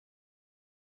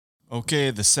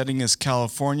Okay, the setting is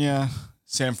California,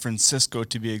 San Francisco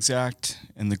to be exact,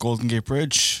 and the Golden Gate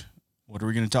Bridge. What are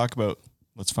we going to talk about?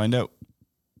 Let's find out.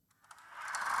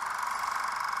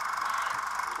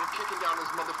 We're kicking down this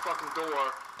motherfucking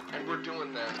door, and we're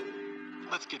doing that.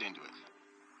 Let's get into it.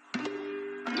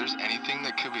 If there's anything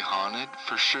that could be haunted,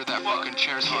 for sure that fucking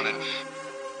chair's haunted.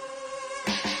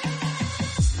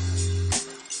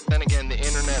 Then again, the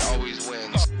internet always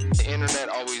wins. The internet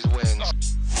always wins.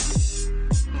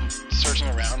 Searching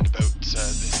around about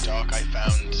this doc, I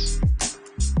found...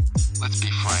 Let's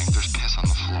be frank, there's piss on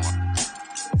the floor.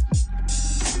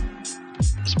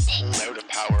 Was pulled out of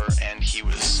power and he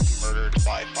was murdered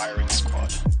by firing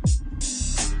squad.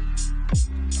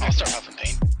 I'll start huffing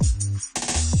paint.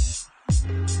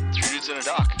 3 dudes in a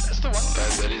dock. That's the one.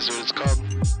 That is what it's called.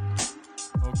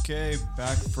 Okay,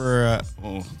 back for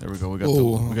there we go. We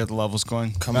got the levels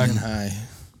going. Coming in high.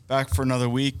 Back for another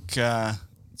week.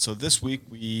 So this week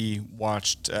we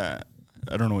watched. I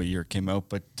don't know what year it came out,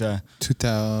 but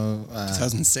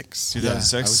 2006. 2006. Yeah,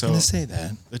 I was going to say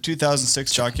that. The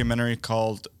 2006 documentary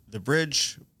called "The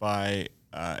Bridge" by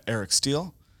Eric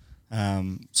Steele.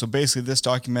 So basically, this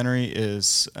documentary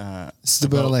is it's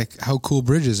about like how cool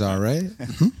bridges are, right?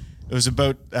 It was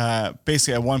about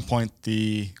basically at one point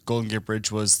the Golden Gate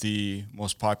Bridge was the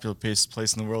most popular place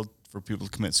in the world for people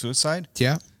to commit suicide.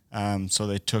 Yeah. So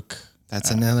they took.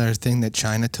 That's another thing that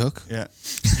China took. Yeah.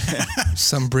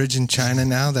 Some bridge in China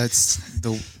now that's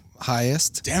the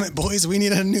highest. Damn it, boys, we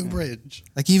need a new bridge.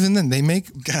 Like even then they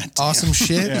make Goddamn. awesome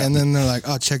shit Yeah. and then they're like,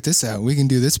 oh, check this out. We can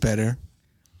do this better.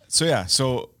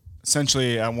 So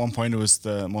essentially at one point it was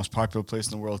the most popular place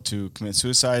in the world to commit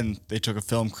suicide, and they took a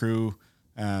film crew,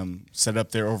 set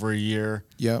up there over a year.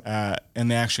 Yep.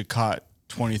 And they actually caught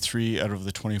 23 out of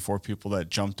the 24 people that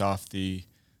jumped off the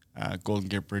Golden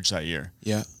Gate Bridge that year.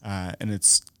 Yeah. And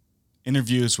it's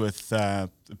interviews with the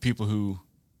people who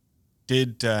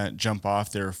did jump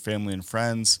off, their family and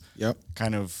friends. Yep.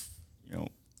 Kind of,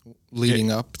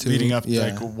 Leading up to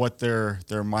like what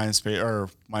their mind space or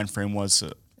mind frame was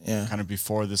kind of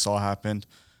before this all happened.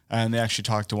 And they actually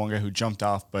talked to one guy who jumped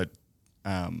off but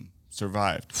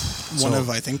survived. One of,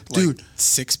 I think, like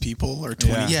 6 people or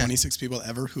 26 people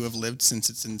ever who have lived since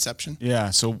its inception.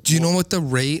 Yeah. So do you know what the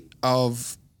rate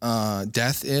of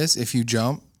death is if you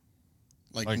jump?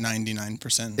 Like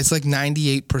 99%. It's like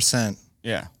 98%.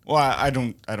 Yeah. Well, I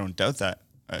don't doubt that.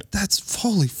 That's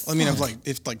holy fuck. I mean,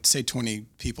 if say 20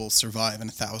 people survive and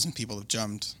 1,000 people have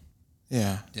jumped.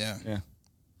 Yeah. Yeah.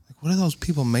 Like what are those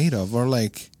people made of? Or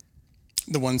like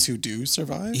the ones who do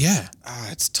survive? Yeah.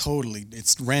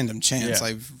 It's random chance.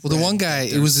 Yeah. The one guy,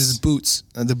 it was his boots.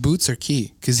 The boots are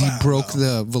key because he broke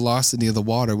the velocity of the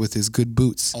water with his good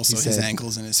boots. Also his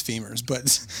ankles and his femurs,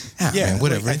 but man,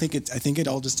 whatever. I think it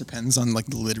all just depends on like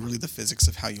literally the physics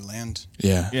of how you land.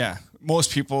 Yeah. Yeah.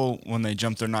 Most people, when they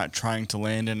jump, they're not trying to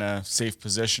land in a safe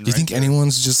position. Do you think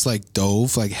anyone's just like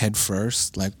dove like head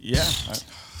first, like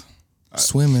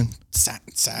swimming?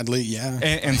 Sadly, yeah.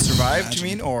 And survived, you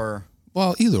mean, or?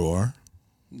 Well, either or.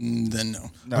 Then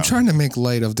no. I'm trying to make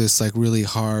light of this like really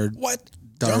hard,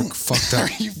 dark, fucked up.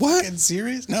 Are you what? fucking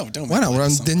serious? No, don't. Why not?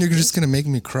 Then you're just gonna make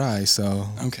me cry. So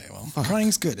okay, well,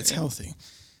 crying's good. It's healthy.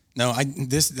 No,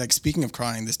 speaking of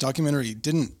crying, this documentary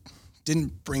didn't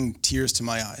bring tears to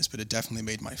my eyes, but it definitely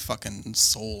made my fucking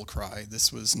soul cry.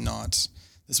 This was not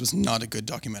a good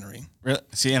documentary. Really?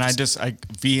 See, and I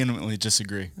vehemently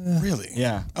disagree. Really?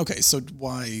 Yeah. Okay, so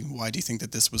why do you think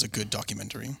that this was a good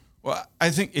documentary? Well, I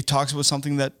think it talks about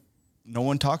something that no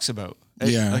one talks about.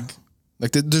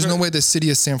 There's no way the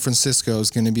city of San Francisco is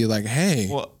going to be like,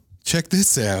 hey, check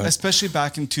this out. Especially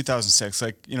back in 2006,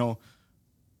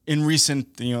 in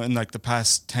recent, in like the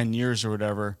past 10 years or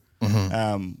whatever,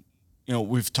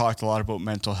 we've talked a lot about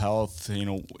mental health.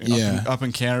 Up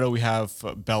in Canada, we have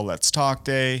Bell Let's Talk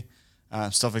Day,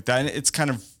 stuff like that. And it's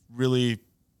kind of really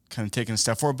kind of taking a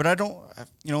step forward. But I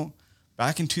don't,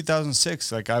 back in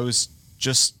 2006, I was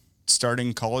just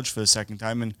starting college for the second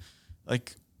time, and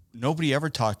nobody ever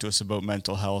talked to us about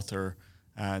mental health or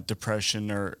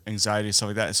depression or anxiety, stuff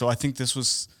like that. So I think this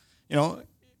was,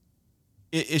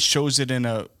 it shows it in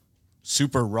a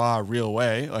super raw, real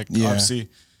way. Obviously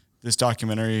this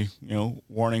documentary,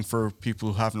 warning for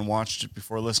people who haven't watched it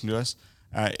before listening to us,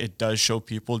 it does show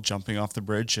people jumping off the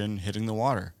bridge and hitting the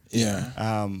water.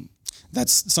 Yeah.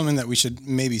 That's something that we should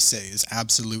maybe say is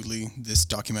absolutely this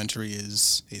documentary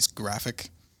is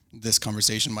graphic. This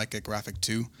conversation might get graphic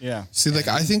too. Yeah. See,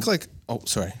 I think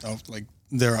sorry.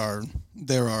 there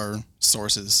are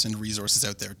sources and resources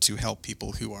out there to help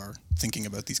people who are thinking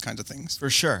about these kinds of things. For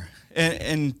sure.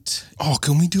 And Oh,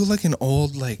 can we do like an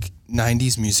old like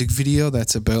 90s music video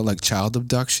that's about like child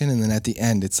abduction, and then at the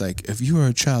end it's like, if you are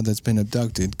a child that's been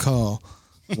abducted, call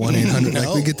 1-800.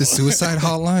 Like we get the suicide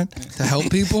hotline to help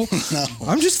people. No.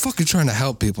 I'm just fucking trying to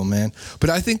help people, man. But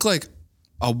I think like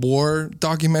a war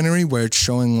documentary where it's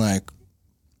showing like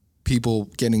people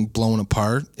getting blown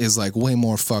apart is like way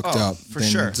more fucked up for than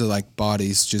sure. the like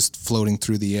bodies just floating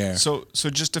through the air. So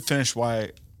just to finish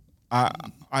why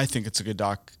I think it's a good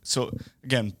doc. So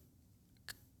again,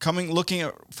 looking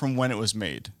at from when it was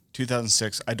made,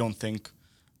 2006, I don't think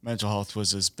mental health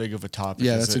was as big of a topic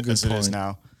as it is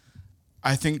now.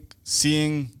 I think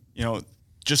seeing,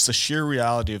 just the sheer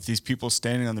reality of these people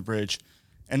standing on the bridge,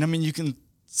 and I mean, you can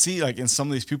see like in some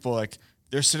of these people, like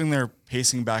they're sitting there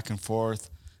pacing back and forth.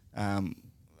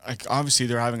 Like obviously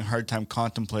they're having a hard time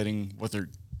contemplating what they're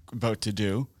about to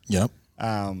do. Yep.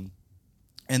 And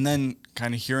then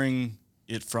kind of hearing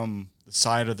it from the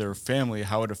side of their family,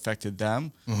 how it affected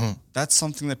them. Mm-hmm. That's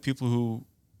something that people who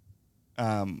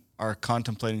are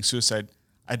contemplating suicide,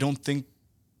 I don't think,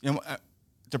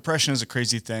 depression is a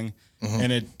crazy thing,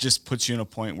 and it just puts you in a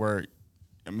point where,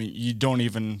 I mean, you don't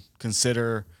even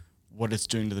consider what it's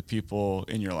doing to the people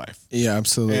in your life. Yeah,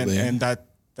 absolutely. And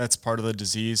that's part of the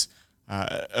disease,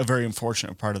 a very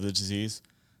unfortunate part of the disease.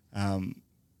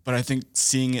 But I think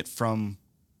seeing it from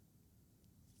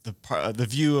the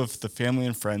view of the family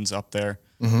and friends up there,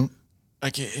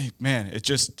 like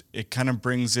it kind of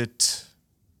brings it.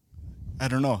 I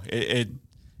don't know.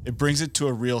 It brings it to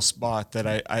a real spot that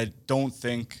I don't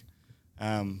think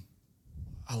a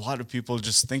lot of people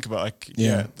just think about.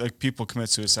 Like people commit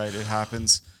suicide. It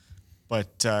happens.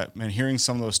 But man, hearing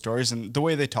some of those stories and the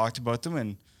way they talked about them,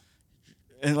 and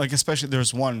like especially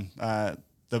there's one,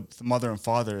 the mother and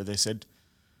father, they said,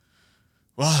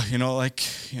 well,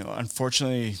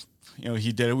 unfortunately,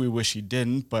 he did it. We wish he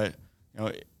didn't, but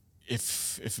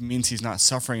if it means he's not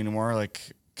suffering anymore, like,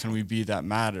 can we be that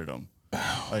mad at him?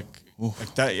 Like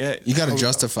that? Yeah, you got to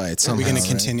justify it somehow. Are we going right? to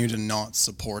continue to not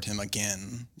support him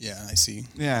again? Yeah, I see.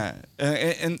 Yeah,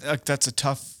 and like that's a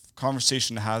tough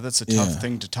conversation to have. That's a tough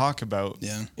thing to talk about.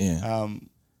 Yeah. Yeah.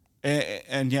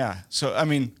 And yeah, so I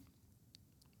mean,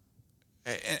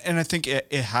 and I think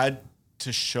it had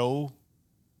to show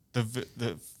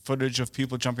the footage of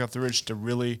people jumping off the ridge to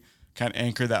really kind of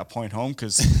anchor that point home,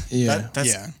 because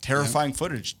that's terrifying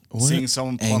footage. What seeing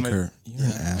someone plummet. Anchor. You're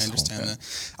an asshole. I understand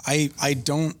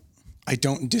that. I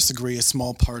don't disagree. A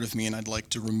small part of me, and I'd like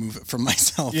to remove it from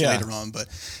myself later on, but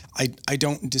I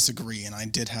don't disagree. And I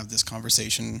did have this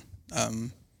conversation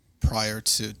prior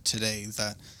to today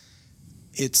that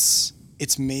it's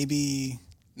maybe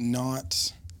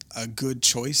not a good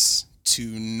choice to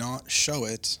not show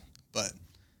it, but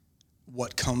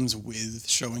what comes with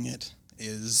showing it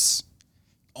is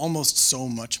almost so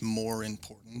much more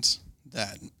important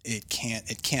that it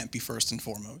can't be first and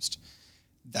foremost.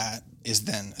 That is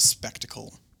then a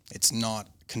spectacle. It's not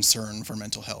concern for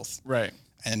mental health. Right.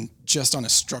 And just on a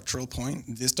structural point,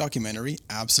 this documentary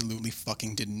absolutely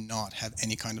fucking did not have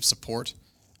any kind of support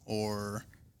or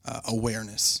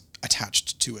awareness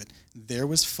attached to it. There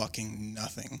was fucking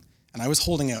nothing. And I was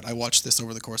holding out. I watched this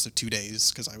over the course of 2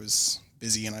 days because I was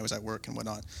busy and I was at work and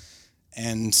whatnot.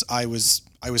 And I was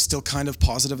still kind of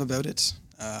positive about it.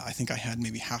 I think I had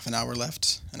maybe half an hour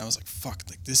left, and I was like, fuck,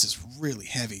 like this is really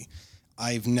heavy.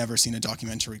 I've never seen a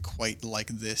documentary quite like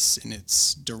this in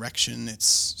its direction, its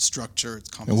structure, its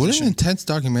composition. What an intense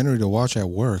documentary to watch at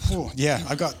work. Oh, yeah,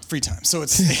 I've got free time, so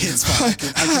it's fine.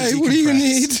 Hi, what do you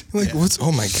need? Like, what's?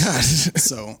 Oh my god!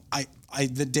 So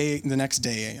the next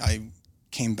day, I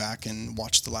came back and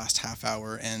watched the last half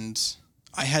hour, and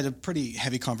I had a pretty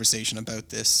heavy conversation about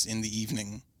this in the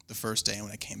evening the first day.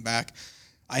 When I came back,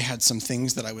 I had some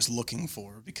things that I was looking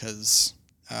for because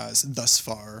thus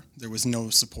far there was no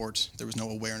support, there was no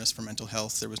awareness for mental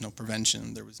health, there was no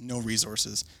prevention, there was no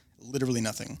resources, literally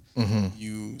nothing. Mm-hmm.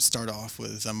 You start off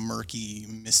with a murky,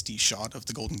 misty shot of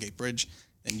the Golden Gate Bridge,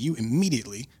 then you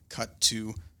immediately cut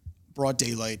to broad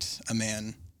daylight. A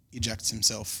man ejects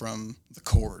himself from the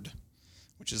cord,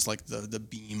 which is like the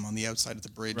beam on the outside of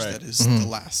the bridge that is the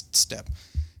last step.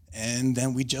 And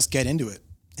then we just get into it.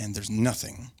 And there's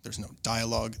nothing. There's no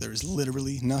dialogue. There is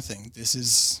literally nothing. This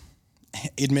is,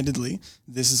 admittedly,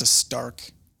 this is a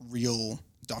stark, real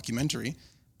documentary,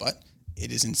 but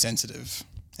it is insensitive.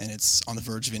 And it's on the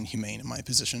verge of inhumane in my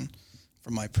position,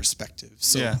 from my perspective.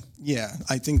 So, yeah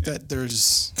I think that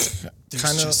there's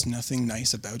just nothing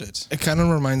nice about it. It kind of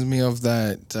reminds me of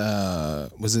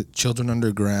that, was it Children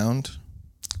Underground?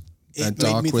 That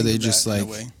doc where they just like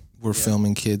were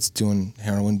filming kids doing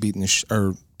heroin, beating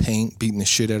beating the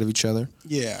shit out of each other.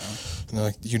 Yeah. And they're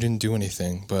like, you didn't do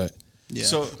anything, but Yeah.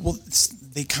 So- well,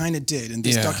 they kind of did, and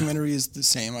this Yeah. documentary is the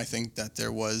same. I think that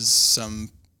there was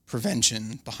some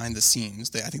prevention behind the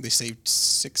scenes. I think they saved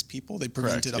 6 people. They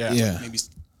prevented Correct, up yeah. to maybe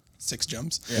 6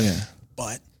 jumps. yeah.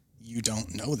 But you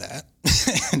don't know that,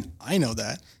 and I know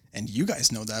that, and you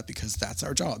guys know that because that's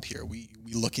our job here. We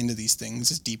look into these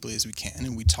things as deeply as we can,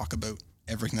 and we talk about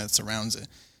everything that surrounds it.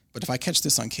 But if I catch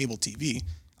this on cable TV,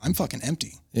 I'm fucking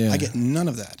empty. Yeah. I get none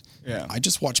of that. Yeah. I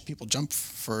just watch people jump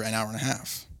for an hour and a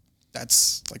half.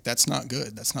 That's not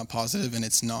good. That's not positive, and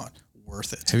it's not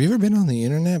worth it. Have you ever been on the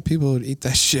internet? People would eat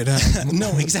that shit up.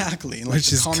 No, exactly. And Which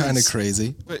the is kind of comments-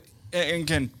 crazy. But and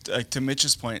again, like to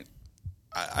Mitch's point,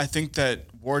 I think that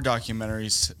war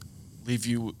documentaries leave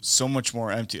you so much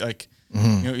more empty. Like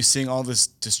you're seeing all this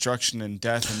destruction and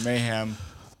death and mayhem,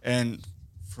 and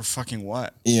for fucking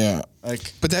what? Yeah.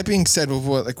 Like, But that being said, with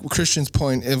what like Christian's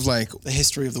point of like The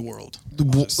history of the world.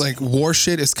 like war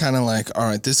shit is kind of like, all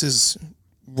right,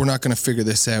 we're not going to figure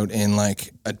this out in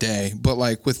like a day. But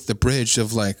like with the bridge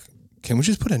of like, can we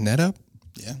just put a net up?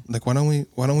 Yeah. Like, why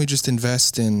don't we just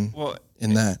invest in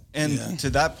that? and to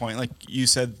that point, like you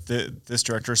said, this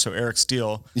director, so Eric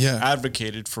Steele,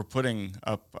 advocated for putting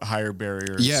up higher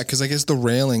barriers. Yeah, because I guess the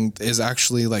railing is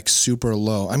actually like super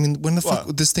low. I mean, when the fuck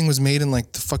this thing was made in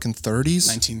like the fucking 30s?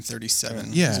 1937.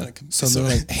 Yeah. So they're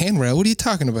like, handrail, what are you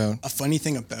talking about? A funny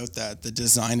thing about that, the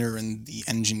designer and the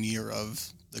engineer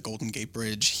of the Golden Gate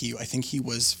Bridge, I think he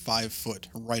was 5 foot,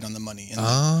 right on the money.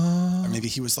 And or maybe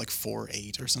he was like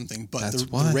 4'8" or something. But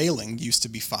the railing used to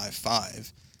be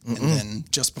 5'5". And then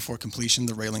just before completion,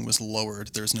 the railing was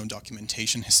lowered. There's no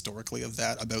documentation historically of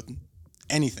that, about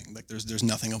anything. Like there's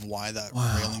nothing of why that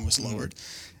railing was lowered.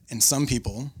 And some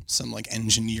people, some like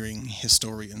engineering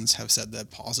historians, have said that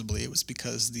possibly it was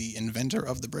because the inventor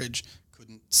of the bridge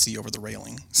couldn't see over the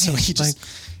railing. So he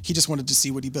just wanted to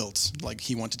see what he built. Like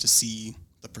he wanted to see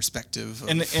the perspective of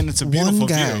and it's a beautiful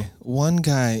view. One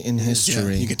guy in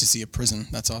history. you get to see a prison.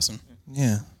 That's awesome.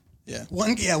 Yeah. Yeah,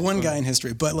 one guy in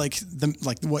history, but like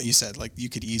what you said, like you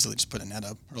could easily just put a net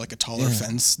up or like a taller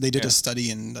fence. They did a study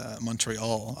in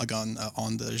Montreal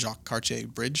on the Jacques Cartier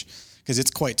Bridge because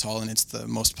it's quite tall and it's the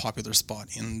most popular spot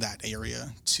in that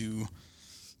area to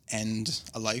end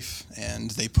a life.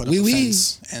 And they put up a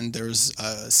fence, and there's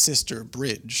a sister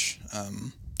bridge.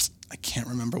 I can't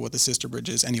remember what the sister bridge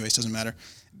is. Anyways, doesn't matter.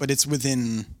 But it's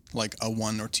within like a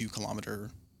 1 or 2 kilometer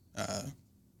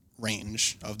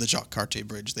range of the Jacques Cartier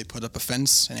Bridge. They put up a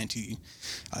fence,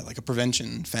 like a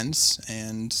prevention fence,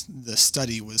 and the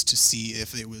study was to see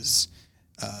if it was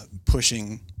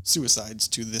pushing suicides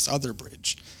to this other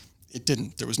bridge. It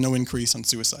didn't. There was no increase on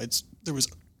suicides. There was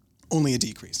only a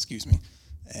decrease, excuse me.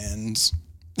 And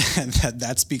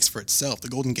that speaks for itself. The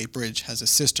Golden Gate Bridge has a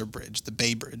sister bridge, the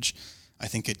Bay Bridge. I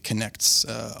think it connects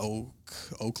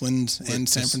Oakland and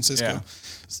San Francisco.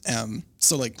 Yeah.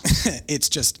 So like it's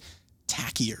just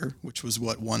tackier, which was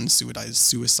what one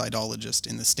suicidologist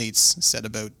in the States said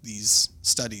about these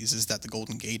studies, is that the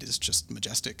Golden Gate is just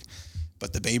majestic,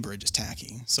 but the Bay Bridge is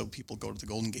tacky. So people go to the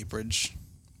Golden Gate Bridge.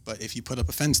 But if you put up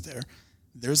a fence there,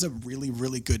 there's a really,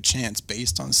 really good chance,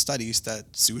 based on studies,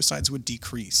 that suicides would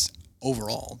decrease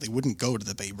overall. They wouldn't go to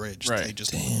the Bay Bridge. Right. They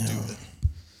just wouldn't do it.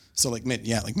 So like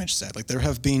Mitch said, like there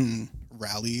have been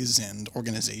rallies and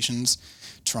organizations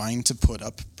trying to put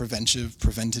up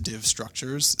preventative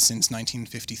structures since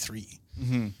 1953.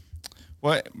 Mm-hmm.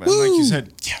 Like you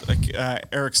said, like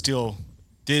Eric Steele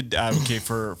did advocate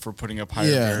for putting up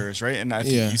higher barriers, right? And I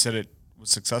think you said it was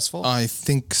successful. I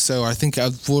think so. I think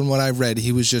from what I read,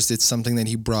 it's something that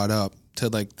he brought up to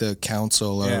like the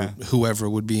council or whoever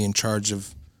would be in charge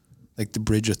of like the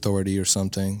bridge authority or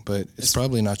something, but it's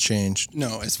probably not changed.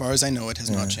 No, as far as I know, it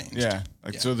has not changed. Yeah.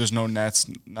 So there's no nets,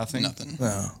 nothing? Nothing.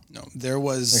 No. There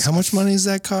was... Like how much money does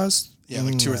that cost? Yeah,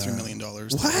 like $2 or $3 million.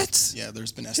 What? Yeah,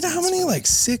 there's been estimates. You know how many like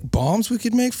sick bombs we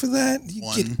could make for that?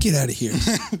 Get out of here.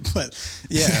 But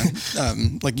yeah,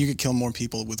 like you could kill more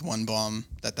people with one bomb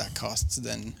that costs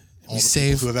than all the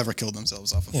people who have ever killed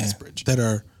themselves off of this bridge. That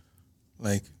are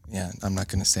like, I'm not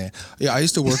going to say it. Yeah, I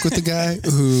used to work with a guy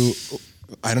who...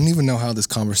 I don't even know how this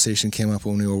conversation came up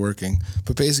when we were working,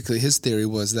 but basically his theory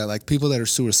was that like people that are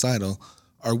suicidal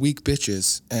are weak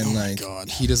bitches, and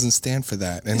he doesn't stand for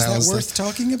that. And is that worth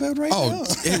talking about right now?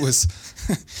 It was.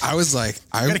 I was like,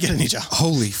 I gotta get a new job.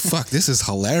 Holy fuck, this is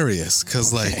hilarious.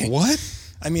 Because like, what?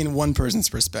 I mean, one person's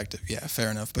perspective. Yeah,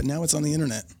 fair enough. But now it's on the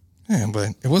internet. Yeah,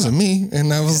 but it wasn't me,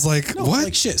 and I was like, what?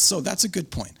 Like shit. So that's a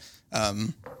good point.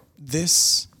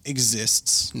 This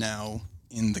exists now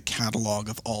in the catalog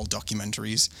of all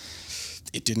documentaries.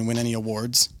 It didn't win any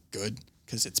awards. Good.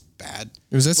 because it's bad.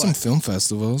 It was at some film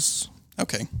festivals.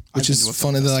 Okay. Which is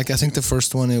funny that, like, I think the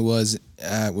first one it was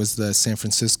the San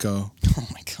Francisco. Oh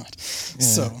my God. Yeah.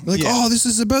 So like, oh, this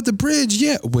is about the bridge.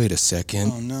 Yeah. Wait a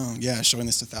second. Oh no. Yeah. Showing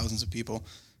this to thousands of people.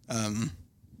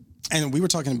 And we were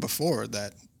talking before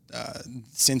that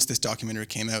since this documentary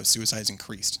came out, suicides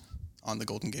increased on the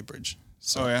Golden Gate Bridge.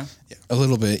 So, yeah? A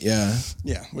little bit. Yeah.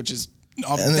 Yeah. Which is,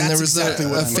 and then there was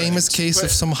a famous case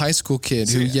of some high school kid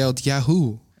who yelled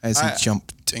Yahoo as he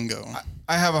jumped. Bingo.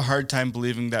 I have a hard time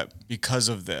believing that because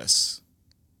of this,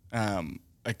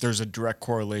 like there's a direct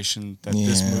correlation that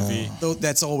this movie. Though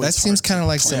that's always that seems kind of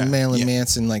like some Marilyn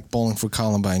Manson, like Bowling for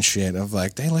Columbine shit of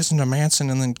like they listened to Manson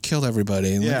and then killed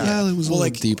everybody. Yeah, it was a little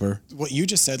deeper. What you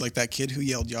just said, like that kid who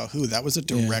yelled Yahoo, that was a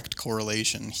direct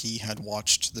correlation. He had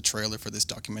watched the trailer for this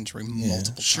documentary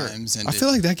multiple times, and I feel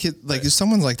like that kid, like if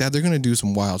someone's like that, they're gonna do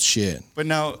some wild shit. But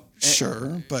now,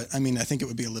 but I mean, I think it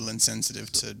would be a little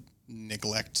insensitive to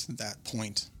neglect that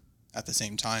point at the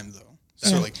same time, though.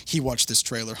 So like he watched this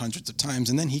trailer hundreds of times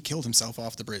and then he killed himself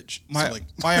off the bridge.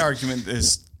 My argument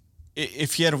is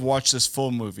if he had watched this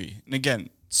full movie and again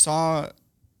saw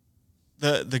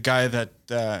the guy that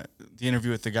the interview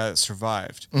with the guy that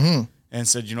survived and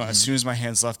said, as soon as my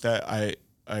hands left that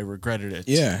I regretted it.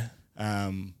 Yeah.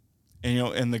 And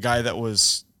and the guy that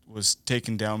was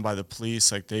taken down by the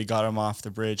police, like they got him off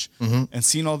the bridge and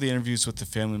seeing all the interviews with the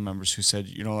family members who said,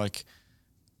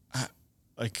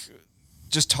 like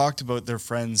just talked about their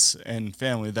friends and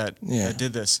family that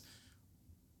did this.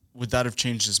 Would that have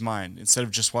changed his mind instead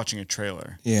of just watching a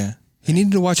trailer? Yeah. He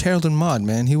needed to watch Harold and Maude,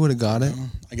 man. He would have got it.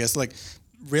 I guess like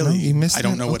really, you missed I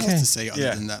don't it? know what Okay. else to say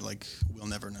other than that, like we'll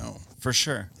never know. For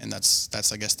sure. And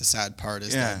that's I guess the sad part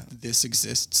is that this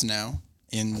exists now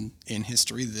in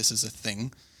history. This is a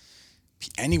thing.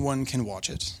 Anyone can watch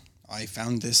it. I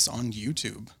found this on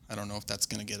YouTube. I don't know if that's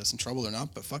going to get us in trouble or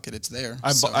not, but fuck it, it's there.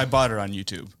 I bought it on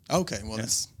YouTube. Okay, well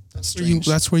that's strange.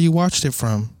 That's where you watched it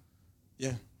from.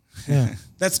 Yeah. Yeah.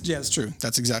 That's true.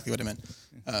 That's exactly what I meant.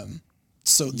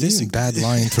 So You this bad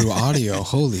lying through audio.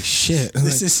 Holy shit.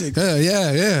 This like,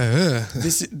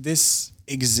 is this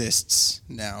exists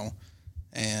now,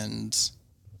 and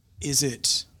is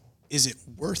it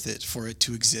worth it for it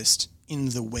to exist in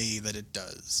the way that it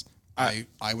does? I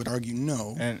would argue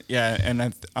no.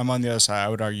 And I'm on the other side. I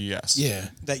would argue yes. Yeah.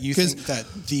 That you think that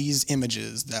these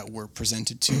images that were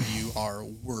presented to you are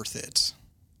worth it.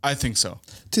 I think so.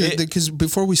 Because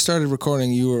before we started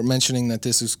recording, you were mentioning that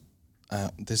this is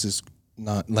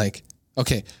not like,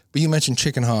 okay, but you mentioned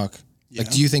Chicken Hawk. Yeah.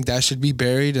 Like, do you think that should be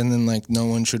buried and then like no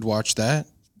one should watch that?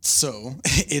 So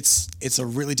it's a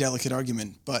really delicate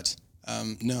argument, but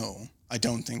no, I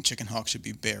don't think Chicken Hawk should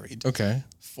be buried. Okay.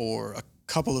 For a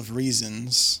couple of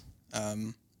reasons.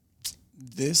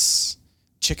 This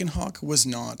Chicken Hawk was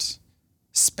not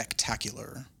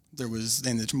spectacular. There was,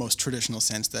 in the most traditional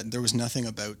sense, that there was nothing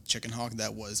about Chicken Hawk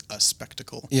that was a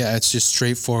spectacle. Yeah, it's just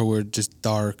straightforward, just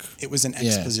dark. It was an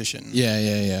exposition.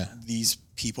 Yeah. These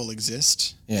people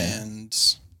exist, and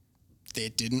they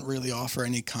didn't really offer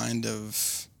any kind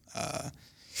of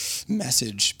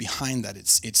message behind that.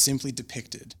 It's simply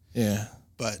depicted. Yeah.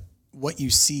 But what you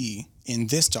see in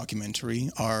this documentary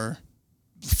are,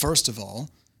 first of all,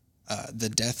 the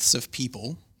deaths of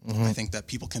people. I think that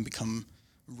people can become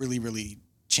really, really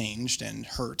changed and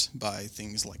hurt by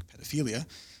things like pedophilia,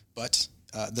 but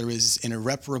there is an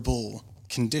irreparable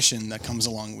condition that comes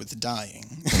along with dying.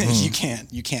 You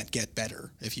can't get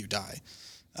better if you die.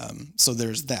 So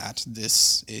there's that.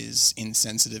 This is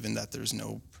insensitive in that there's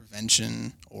no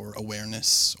prevention or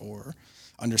awareness or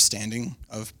understanding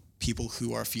of people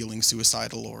who are feeling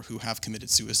suicidal or who have committed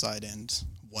suicide and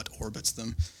what orbits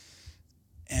them.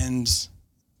 And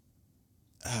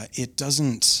it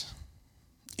doesn't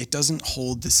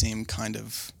hold the same kind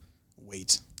of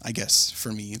weight, I guess,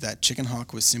 for me, that Chicken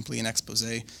Hawk was simply an expose.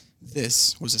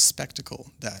 This was a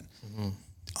spectacle that,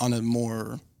 on a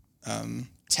more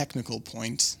technical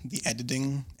point, the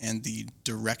editing and the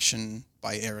direction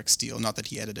by Eric Steele, not that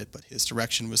he edited, but his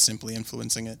direction was simply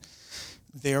influencing it.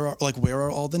 There are, like, where are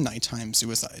all the nighttime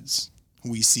suicides?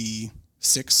 We see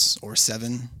 6 or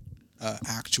 7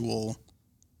 actual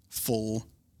full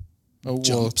jumps.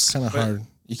 Well, it's kind of hard.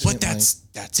 But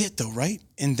that's it though, right?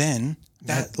 And then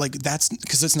that's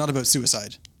because it's not about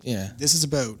suicide. Yeah. This is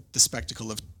about the spectacle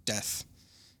of death.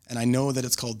 And I know that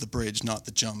it's called The Bridge, not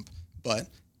The Jump, but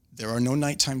there are no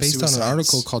nighttime suicides. Based on an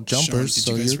article called Jumpers, Did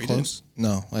you guys you're read close. it?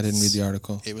 No, I didn't read the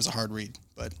article. It was a hard read,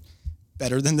 but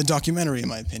better than the documentary in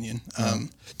my opinion.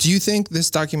 Do you think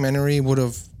this documentary would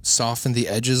have softened the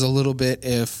edges a little bit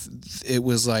if it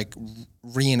was like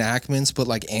reenactments, but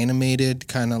like animated,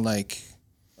 kind of like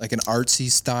like an artsy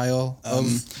style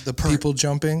of the people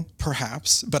jumping?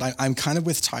 Perhaps, but I'm kind of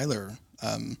with Tyler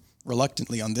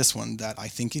reluctantly on this one, that I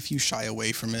think if you shy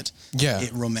away from it,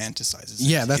 it romanticizes it.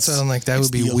 Yeah, that's what I'm like, that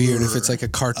would be weird if it's like a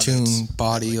cartoon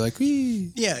body, like,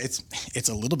 wee. Yeah, it's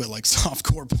a little bit like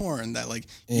softcore porn that like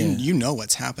you know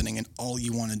what's happening and all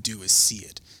you want to do is see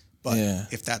it. But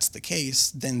if that's the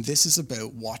case, then this is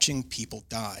about watching people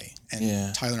die.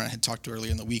 And Tyler and I had talked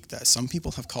earlier in the week that some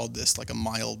people have called this like a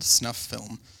mild snuff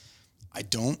film. I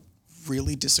don't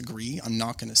really disagree. I'm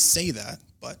not going to say that,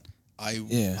 but I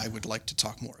would like to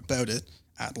talk more about it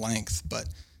at length. But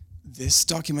this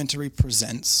documentary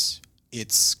presents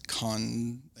its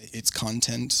content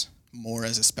more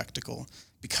as a spectacle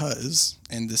because,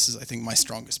 and this is I think my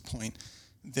strongest point,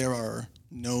 there are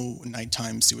no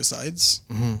nighttime suicides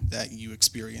that you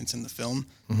experience in the film,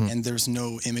 and there's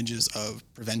no images of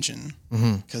prevention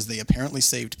because they apparently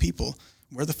saved people.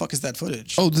 Where the fuck is that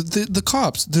footage? Oh, the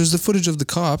cops. There's the footage of the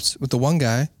cops with the one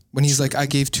guy when he's like, I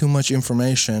gave too much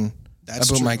information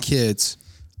about my kids.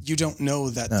 You don't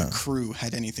know that the crew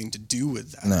had anything to do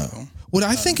with that. No. What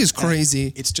I think is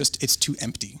crazy. It's too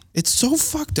empty. It's so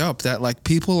fucked up that like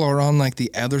people are on like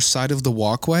the other side of the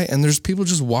walkway and there's people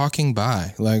just walking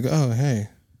by like, oh, hey.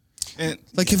 And,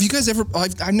 like, have you guys ever,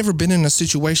 I've never been in a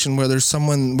situation where there's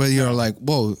someone where you're like,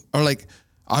 whoa, or like,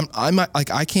 I'm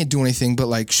like, I can't do anything, but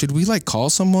like, should we like call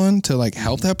someone to like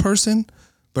help that person?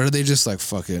 But are they just like,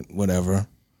 fuck it, whatever?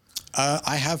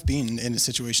 I have been in a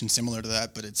situation similar to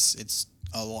that, but it's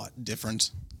a lot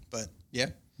different. But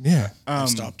yeah, I've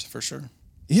stopped for sure.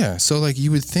 Yeah, so like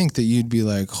you would think that you'd be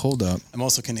like, hold up. I'm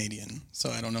also Canadian, so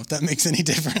I don't know if that makes any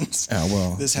difference. Yeah,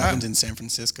 well, this happened in San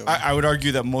Francisco. I would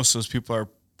argue that most of those people are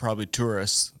probably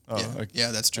tourists.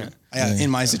 Yeah, that's true. In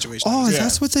my situation. Oh,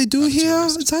 that's what they do here?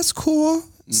 That's cool.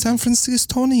 San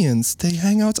Francisconians, they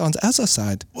hang out on the other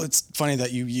side. Well, it's funny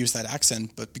that you use that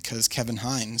accent, but because Kevin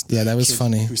Hines, that was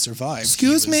funny, who survived.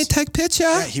 Excuse me, take picture.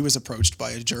 Yeah, he was approached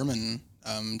by a German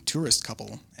tourist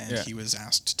couple, and he was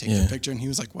asked to take a picture, and he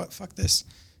was like, "What? Fuck this!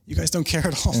 You guys don't care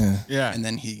at all." Yeah. And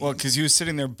then because he was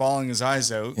sitting there bawling his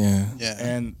eyes out. Yeah.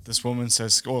 And this woman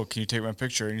says, "Oh, can you take my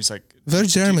picture?" And he's like, "We're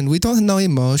German. We don't know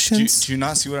emotions. Do you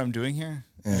not see what I'm doing here?"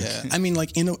 Yeah. I mean,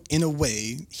 like in a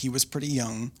way, he was pretty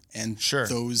young, and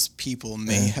those people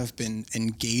may have been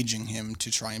engaging him to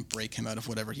try and break him out of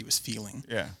whatever he was feeling.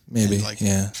 Yeah, maybe.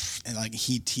 And like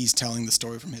he's telling the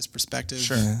story from his perspective.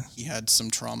 Sure. He had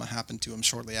some trauma happen to him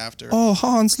shortly after. Oh,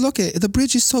 Hans, look it! The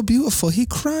bridge is so beautiful. He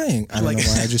crying. I don't know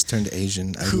why I just turned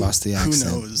Asian. I lost the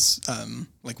accent. Who knows?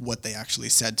 Like what they actually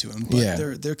said to him.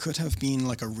 But there could have been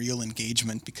like a real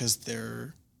engagement because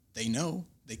they know.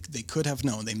 They could have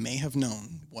known. They may have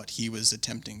known what he was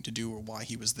attempting to do or why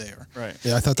he was there. Right.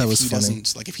 Yeah, I thought that was funny.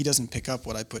 If he doesn't pick up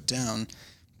what I put down,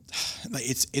 like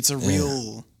it's a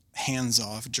real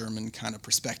hands-off German kind of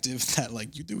perspective that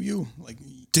like you do you. Like,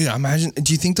 dude, imagine.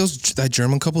 Do you think that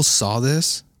German couple saw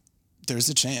this? There's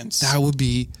a chance. That would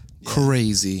be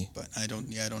crazy. But I don't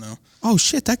know. Oh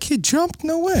shit! That kid jumped.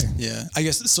 No way. Yeah, I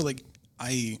guess so. Like.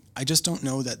 I just don't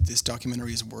know that this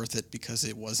documentary is worth it because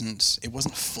it wasn't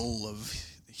full of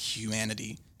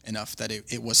humanity enough that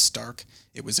it was stark.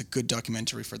 It was a good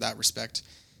documentary for that respect.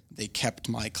 They kept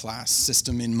my class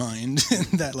system in mind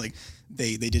that like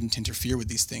they didn't interfere with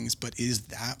these things, but is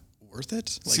that worth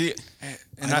it? Like, see,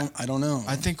 I don't know.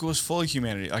 I think it was full of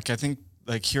humanity. Like I think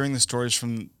like hearing the stories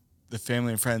from the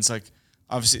family and friends, like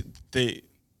obviously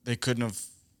they couldn't have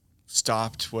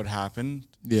stopped what happened.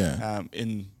 Yeah.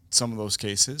 In some of those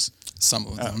cases. Some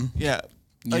of them. Yeah.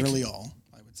 Nearly all,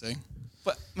 I would say.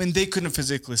 But, I mean, they couldn't have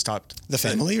physically stopped. The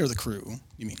family or the crew,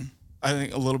 you mean? I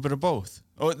think a little bit of both.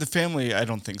 Oh, the family, I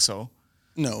don't think so.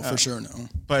 No, for sure, no.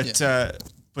 But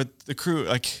the crew,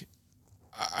 like,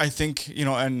 I think,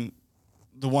 and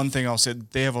the one thing I'll say,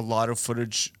 they have a lot of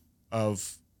footage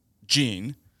of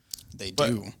Gene. They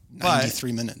do.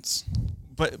 93 minutes.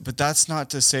 But that's not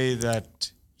to say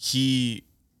that he,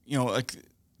 like,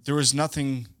 there was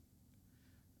nothing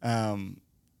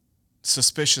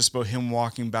suspicious about him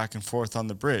walking back and forth on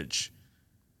the bridge,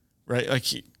 right? Like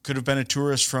he could have been a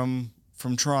tourist from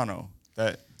Toronto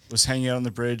that was hanging out on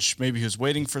the bridge. Maybe he was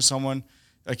waiting for someone.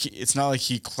 Like it's not like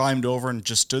he climbed over and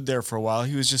just stood there for a while.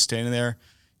 He was just standing there.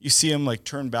 You see him like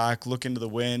turn back, look into the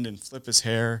wind, and flip his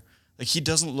hair. Like he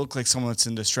doesn't look like someone that's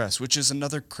in distress, which is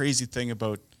another crazy thing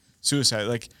about suicide.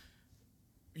 Like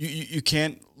you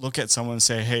can't look at someone and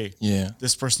say, hey,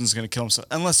 this person's going to kill himself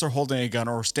unless they're holding a gun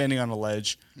or standing on a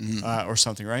ledge or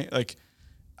something, right? Like,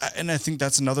 and I think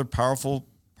that's another powerful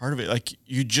part of it. Like,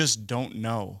 you just don't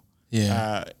know.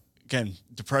 Yeah. Again,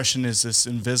 depression is this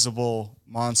invisible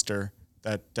monster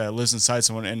that lives inside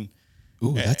someone. And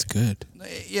Ooh, that's good.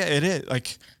 Yeah, it is.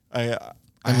 Like I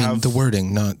mean, have the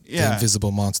wording, not the Yeah.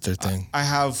 invisible monster thing. I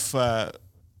have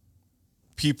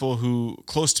people who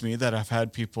close to me that have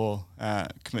had people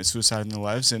commit suicide in their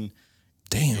lives, and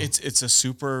Damn. it's a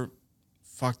super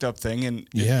fucked up thing, and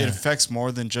Yeah. it affects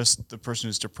more than just the person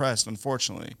who's depressed,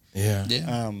 unfortunately. Yeah.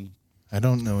 Yeah. I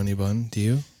don't know anyone. Do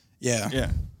you? Yeah.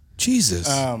 Yeah. Jesus.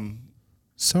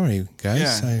 Sorry,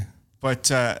 guys. Yeah.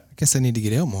 But I guess I need to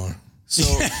get out more. so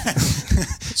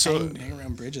so Hang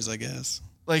around bridges, I guess.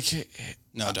 like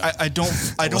No, don't. I don't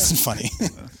It wasn't funny.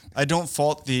 I don't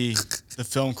fault the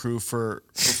film crew for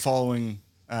following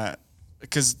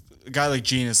because a guy like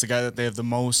Gene is the guy that they have the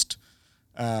most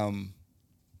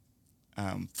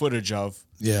footage of.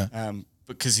 Yeah.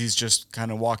 Because he's just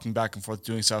kind of walking back and forth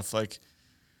doing stuff like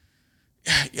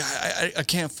I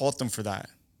can't fault them for that.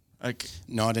 Like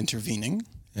Not intervening.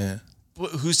 Yeah.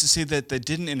 who's to say that they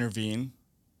didn't intervene?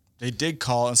 They did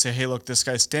call and say, "Hey, look, this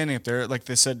guy's standing up there." Like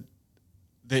they said,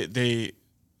 they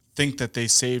think that they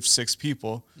saved 6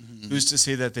 people. Mm-hmm. Who's to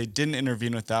say that they didn't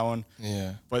intervene with that one?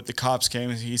 Yeah. But the cops came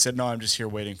and he said, "No, I'm just here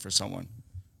waiting for someone."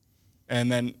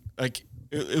 And then like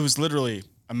it was literally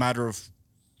a matter of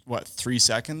 3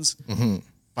 seconds. Mm-hmm.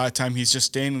 By the time he's just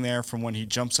standing there from when he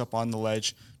jumps up on the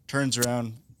ledge, turns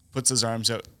around, puts his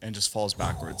arms out, and just falls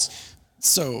backwards.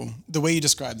 So the way you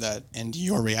describe that and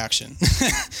your reaction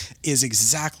is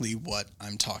exactly what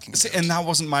I'm talking about. And that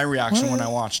wasn't my reaction when I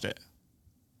watched it.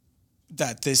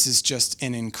 That this is just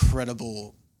an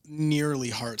incredible, nearly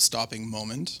heart-stopping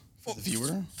moment for the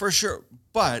viewer. For sure.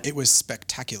 But It was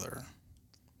spectacular,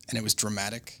 and it was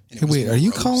dramatic. And it Hey, was wait, are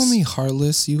you morose. calling me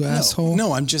heartless, you asshole?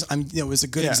 No, it was a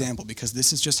good Yeah. example because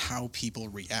this is just how people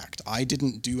react. I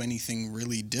didn't do anything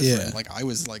really different. Yeah. Like I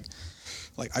was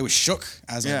I was shook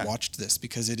as Yeah. I watched this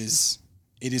because it is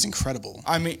incredible.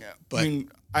 I mean, But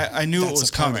I knew it that's was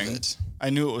a part of coming. it. I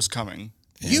knew it was coming.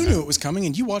 You knew it was coming,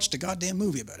 and you watched a goddamn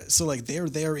movie about it. So like they're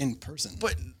there in person.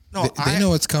 But no, They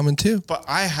know it's coming too. But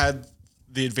I had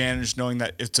the advantage knowing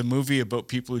that it's a movie about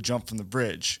people who jump from the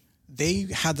bridge. they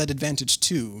had that advantage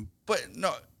too. But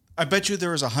no, I bet you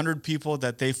there was 100 people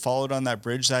that they followed on that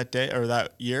bridge that day or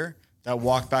that year that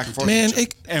walked back and forth Man,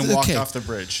 and walked okay. off the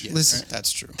bridge. Listen,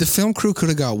 That's true. the film crew could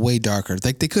have got way darker.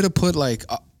 Like they could have put like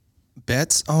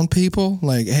bets on people.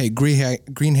 Like, hey,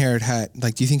 green haired hat.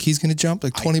 Like, do you think he's gonna jump?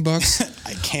 Like $20.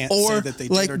 I can't Or say that they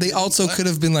did like or they didn't, also but could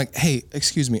have been like, hey,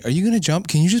 excuse me, are you gonna jump?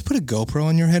 Can you just put a GoPro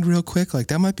on your head real quick? Like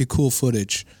that might be cool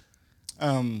footage.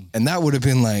 And that would have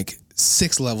been like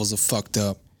 6 levels of fucked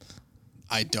up.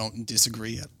 I don't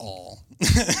disagree at all.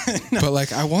 But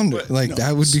like I wonder,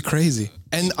 that would be crazy.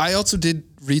 And I also did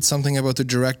read something about the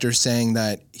director saying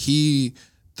that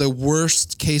the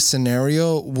worst case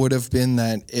scenario would have been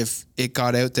that if it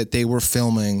got out that they were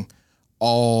filming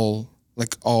all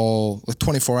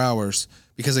 24 hours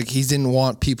because like he didn't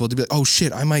want people to be like, oh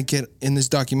shit, I might get in this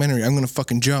documentary. I'm gonna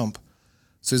fucking jump.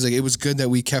 So it's like it was good that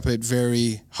we kept it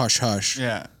very hush hush.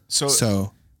 Yeah.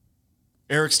 So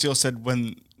Eric Steele said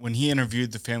when he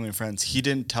interviewed the family and friends, he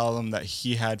didn't tell them that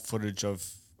he had footage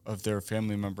of their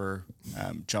family member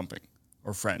jumping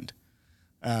or friend.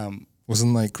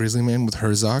 Wasn't like Grizzly Man with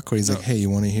Herzog where he's like, hey, you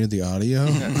want to hear the audio?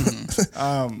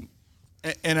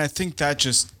 And I think that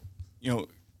just,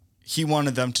 he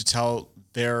wanted them to tell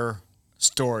their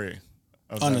story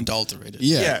of them. Unadulterated.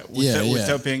 Yeah.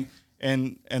 Without being,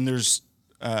 and there's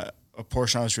a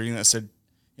portion I was reading that said,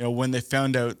 when they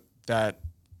found out that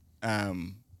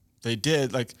they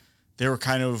did, like, they were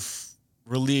kind of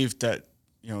relieved that,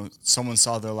 someone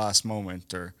saw their last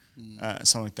moment or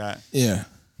something like that. Yeah.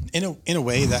 In a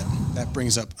way, that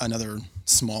brings up another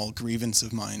small grievance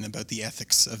of mine about the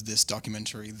ethics of this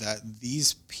documentary, that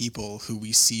these people who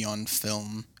we see on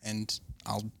film, and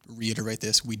I'll reiterate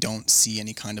this, we don't see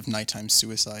any kind of nighttime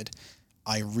suicide.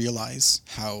 I realize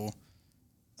how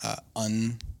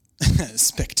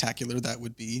unspectacular that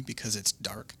would be because it's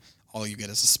dark. All you get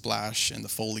is a splash, and the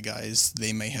Foley guys,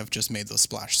 they may have just made those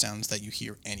splash sounds that you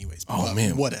hear anyways. Oh, But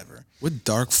man. whatever. What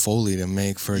dark Foley to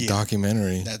make for a Yeah.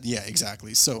 documentary. Yeah,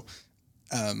 exactly. So,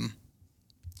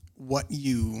 what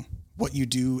you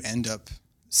do end up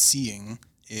seeing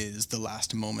is the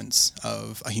last moments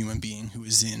of a human being who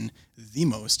is in the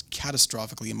most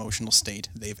catastrophically emotional state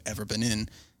they've ever been in,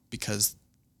 because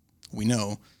we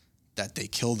know that they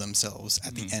kill themselves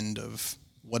at the end of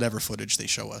whatever footage they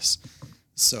show us.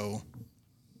 So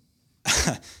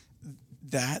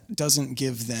that doesn't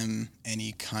give them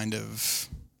any kind of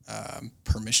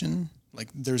permission. Like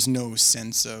there's no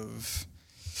sense of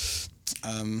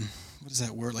what is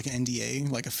that word? Like an NDA,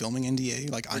 like a filming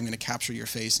NDA. Like I'm going to capture your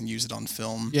face and use it on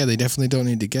film. Yeah, they definitely don't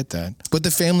need to get that. But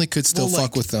the family could still Well,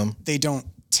 fuck like, with them. They don't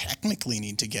technically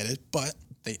need to get it, but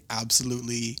they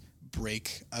absolutely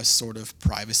break a sort of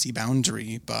privacy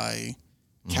boundary by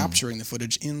capturing the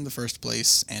footage in the first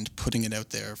place and putting it out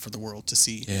there for the world to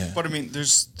see. Yeah. But I mean,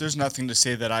 there's nothing to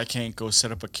say that I can't go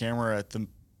set up a camera at the,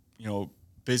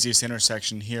 busiest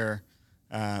intersection here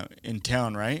in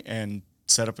town, right? And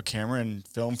set up a camera and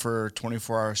film for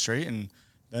 24 hours straight, and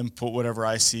then put whatever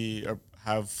I see or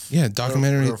have. Yeah,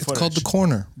 documentary. or It's called The footage.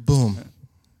 Corner. Boom.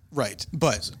 Right.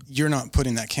 But you're not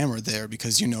putting that camera there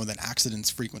because you know that accidents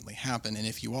frequently happen. And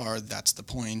if you are, that's the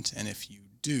point. And if you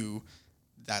do,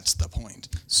 that's the point.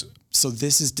 So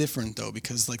this is different though,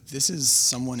 because like this is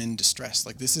someone in distress.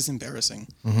 Like this is embarrassing.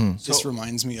 This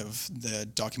reminds me of the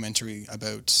documentary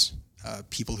about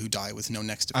people who die with no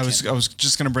next of kin. I was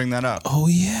just gonna bring that up. Oh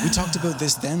yeah. We talked about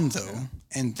this then though,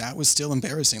 and that was still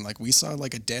embarrassing. Like we saw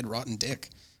like a dead rotten dick.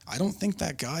 I don't think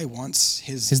that guy wants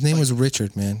His name was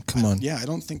Richard, man. Come on. Yeah, I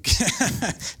don't think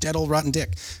dead old rotten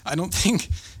dick. I don't think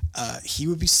he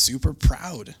would be super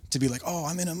proud to be like, oh,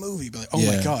 I'm in a movie. Be like, oh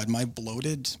my God, my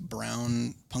bloated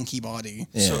brown punky body,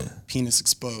 penis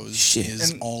exposed,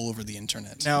 is all over the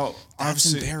internet. Now, that's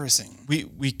obviously, embarrassing.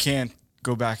 We can't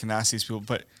go back and ask these people,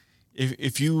 but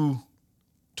if you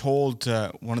told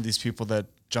one of these people that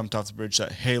jumped off the bridge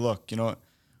that, hey, look, you know what?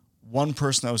 One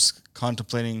person that was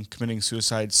contemplating committing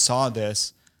suicide saw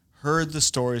this, heard the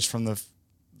stories from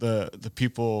the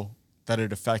people that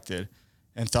it affected,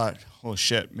 and thought, oh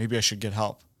shit, maybe I should get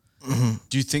help.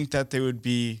 Do you think that they would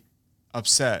be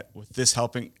upset with this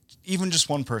helping even just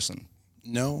one person?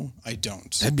 No, I don't.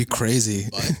 That'd be crazy.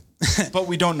 But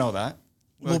we don't know that.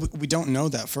 Well, we don't know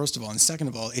that, first of all. And second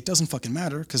of all, it doesn't fucking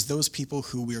matter because those people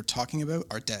who we're talking about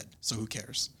are dead. So who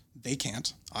cares? They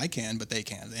can't. I can, but they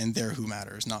can't. And they're who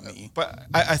matters, not me. But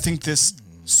I think this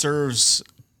serves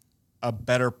a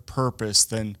better purpose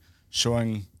than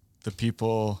showing the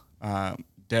people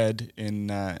dead in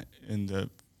the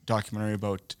documentary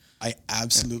about. I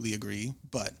absolutely agree,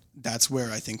 but that's where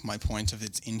I think my point of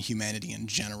its inhumanity in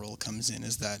general comes in,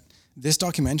 is that this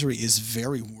documentary is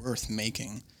very worth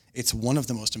making. It's one of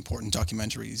the most important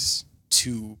documentaries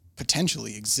to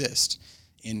potentially exist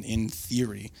in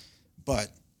theory, but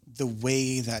the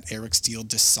way that Eric Steele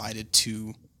decided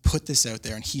to put this out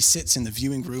there, and he sits in the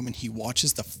viewing room and he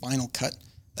watches the final cut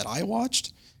that I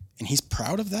watched, and he's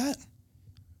proud of that.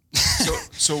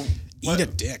 So Eat a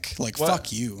dick. Like,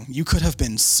 fuck you. You could have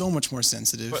been so much more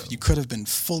sensitive. You could have been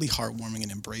fully heartwarming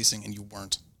and embracing, and you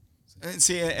weren't.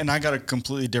 See, and I got a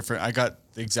completely different. I got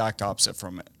the exact opposite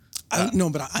from it. No,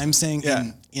 but I'm saying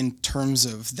in terms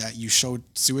of that you showed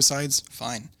suicides,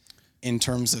 fine. In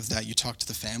terms of that you talked to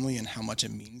the family and how much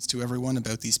it means to everyone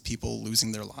about these people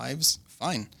losing their lives,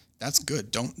 fine. That's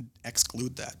good. Don't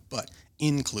exclude that, but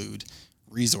include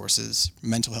resources,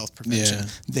 mental health prevention,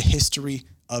 the history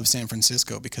of San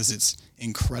Francisco, because it's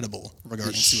incredible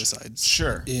regarding suicides.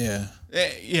 Sure. Yeah.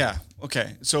 Yeah.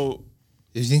 Okay. So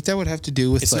Do you think that would have to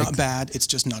do with It's like not bad. It's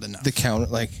just not enough. the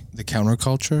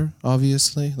counterculture,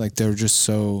 obviously? Like they're just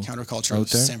so Counterculture out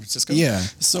of there? San Francisco. Yeah.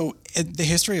 So the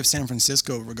history of San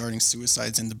Francisco regarding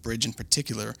suicides and the bridge in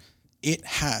particular, it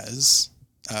has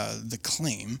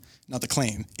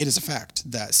it is a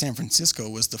fact that San Francisco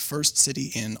was the first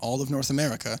city in all of North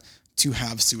America to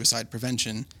have suicide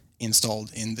prevention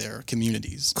installed in their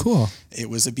communities. Cool. It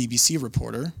was a BBC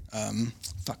reporter, I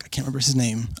can't remember his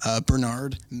name,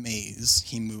 Bernard Mays.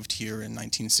 He moved here in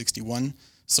 1961.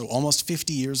 So almost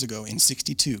 50 years ago in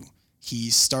 62, he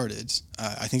started,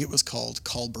 I think it was called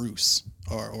Call Bruce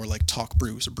or like Talk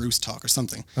Bruce or Bruce Talk or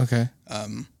something. Okay.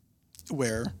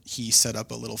 Where he set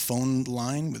up a little phone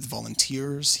line with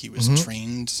volunteers. He was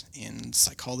trained in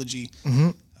psychology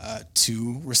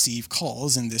to receive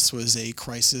calls, and this was a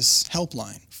crisis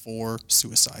helpline for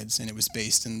suicides, and it was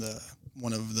based in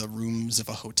one of the rooms of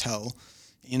a hotel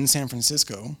in San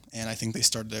Francisco. And I think they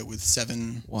started out with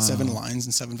seven lines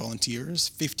and 7 volunteers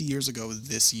 50 years ago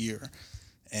this year,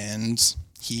 and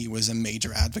he was a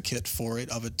major advocate for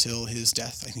it up until his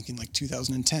death, I think in like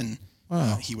 2010.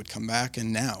 He would come back,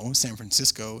 and now San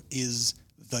Francisco is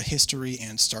the history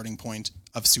and starting point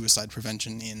of suicide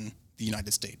prevention in the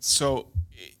United States. So,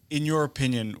 in your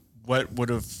opinion, what would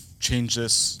have changed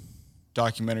this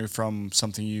documentary from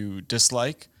something you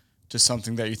dislike to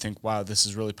something that you think, wow, this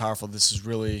is really powerful, this is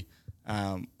really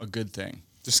a good thing?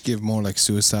 Just give more like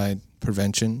suicide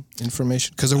prevention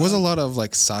information, because there was a lot of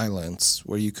like silence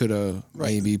where you could have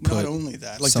maybe put not only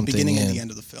that, like the beginning and the end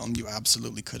of the film, you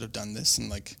absolutely could have done this and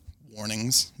like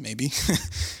warnings maybe,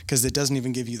 because it doesn't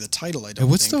even give you the title. I don't.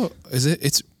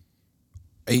 It's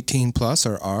 18 plus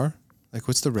or R? Like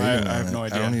what's the rating? I have no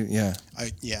idea.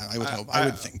 I would hope. I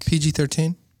would think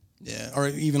PG-13. Yeah, or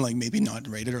even like maybe not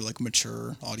rated or like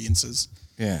mature audiences.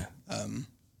 Yeah.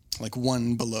 Like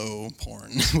 1 below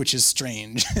porn, which is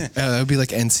strange. That would be like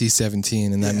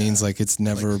NC-17, and that means like it's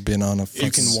never been on a. You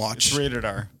can watch. It's rated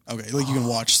R. Okay, like you can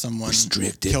watch someone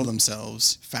Restricted. kill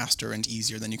themselves faster and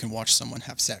easier than you can watch someone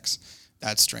have sex.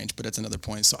 That's strange, but it's another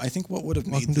point. So I think what would have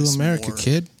made Welcome to this America, more,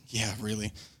 kid. Yeah,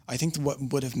 really. I think what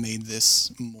would have made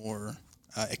this more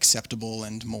acceptable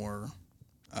and more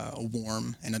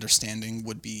warm and understanding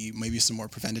would be maybe some more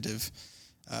preventative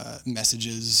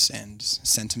messages and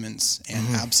sentiments, and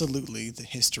absolutely the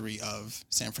history of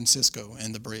San Francisco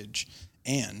and the bridge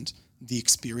and the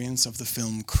experience of the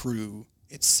film crew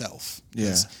itself. Yeah.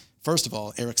 'Cause first of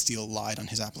all, Eric Steele lied on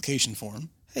his application form.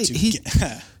 Hey, to he- get,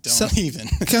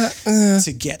 Uh,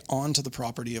 to get onto the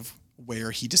property of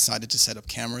where he decided to set up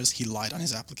cameras, he lied on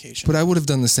his application. But I would have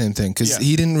done the same thing because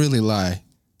he didn't really lie.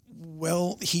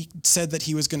 Well, he said that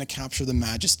he was going to capture the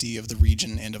majesty of the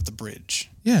region and of the bridge.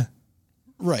 Yeah.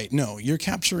 Right. No, you're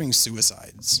capturing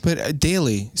suicides. But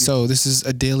daily. So this is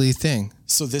a daily thing.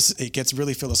 So it gets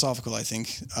really philosophical, I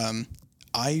think.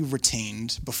 I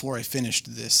retained, before I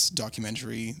finished this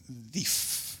documentary,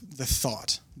 the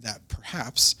thought that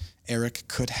perhaps Eric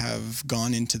could have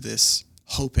gone into this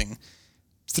hoping,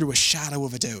 through a shadow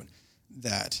of a doubt,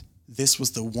 that this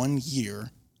was the 1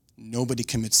 year nobody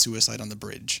commits suicide on the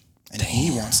bridge. And he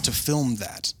wants to film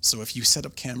that. So if you set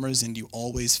up cameras and you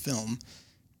always film,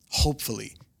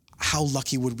 hopefully, how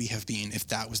lucky would we have been if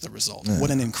that was the result?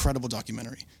 What an incredible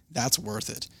documentary. That's worth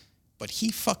it. But he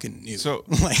fucking knew. So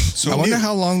I wonder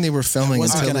how long they were filming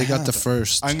wasn't until gonna they got the happen.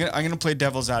 first. I'm gonna play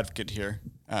devil's advocate here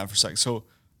for a second. So,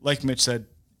 like Mitch said,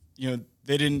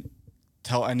 they didn't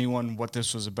tell anyone what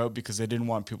this was about because they didn't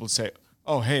want people to say,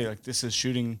 "Oh, hey, like this is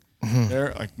shooting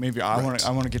there." Like maybe I want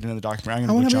to get into the documentary.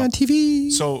 I want to be on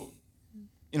TV. So,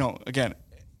 again,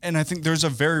 and I think there's a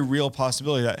very real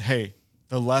possibility that hey,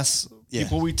 the less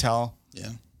people we tell,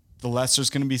 the less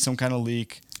there's going to be some kind of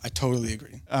leak. I totally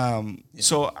agree.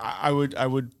 So I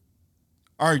would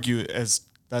argue as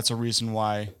that's a reason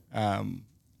why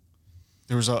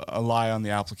there was a lie on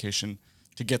the application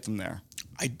to get them there.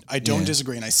 I don't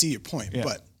disagree, and I see your point, Yeah.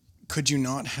 but could you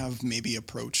not have maybe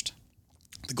approached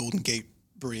the Golden Gate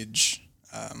Bridge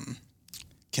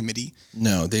committee?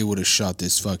 No, they would have shot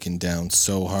this fucking down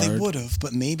so hard. They would have,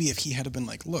 but maybe if he had been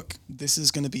like, look, this is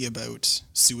going to be about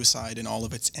suicide in all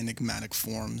of its enigmatic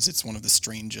forms. It's one of the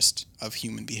strangest of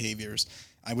human behaviors.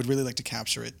 I would really like to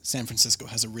capture it. San Francisco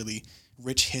has a really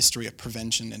rich history of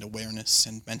prevention and awareness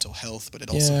and mental health, but it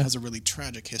also has a really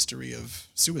tragic history of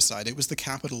suicide. It was the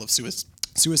capital of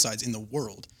suicides in the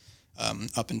world.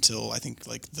 Up until I think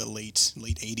like the late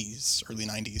 80s, early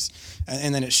 90s.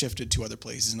 And then it shifted to other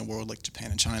places in the world like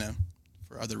Japan and China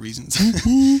for other reasons.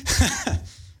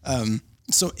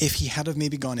 So if he had have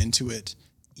maybe gone into it,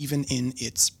 even in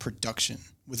its production,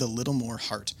 with a little more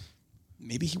heart,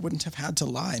 maybe he wouldn't have had to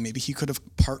lie. Maybe he could have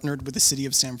partnered with the city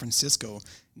of San Francisco,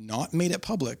 not made it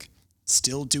public,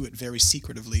 still do it very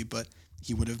secretively, but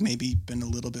he would have maybe been a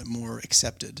little bit more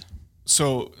accepted.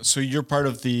 So you're part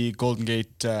of the Golden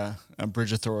Gate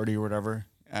Bridge Authority or whatever.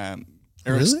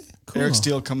 Really? Cool. Eric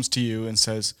Steele comes to you and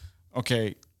says,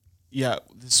 okay, yeah,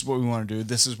 this is what we want to do.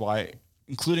 This is why,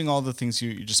 including all the things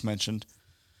you just mentioned.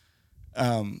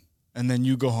 And then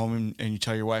you go home and you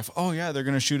tell your wife, oh yeah, they're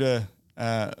going to shoot a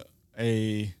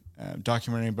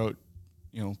documentary about,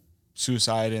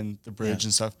 suicide and the bridge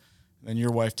and stuff. And then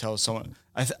your wife tells someone,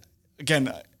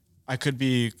 again, I could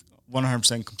be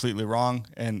 100% completely wrong,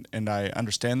 and I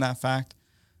understand that fact.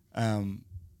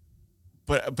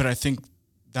 But I think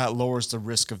that lowers the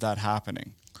risk of that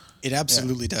happening. It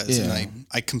absolutely does. Yeah. And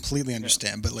I completely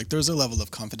understand. But like there's a level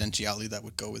of confidentiality that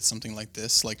would go with something like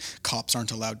this. Like cops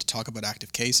aren't allowed to talk about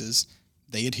active cases.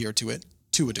 They adhere to it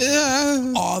to a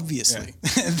degree. Obviously.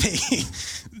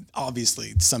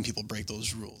 Obviously some people break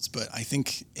those rules. But I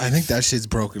think that shit's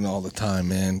broken all the time,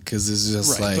 man. Because it's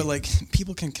just right, like, but like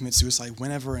people can commit suicide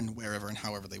whenever and wherever and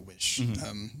however they wish.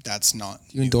 That's not.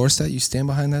 you endorse that? You stand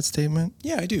behind that statement?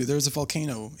 Yeah, I do. There's a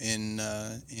volcano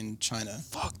in China.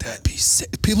 Fuck, that'd be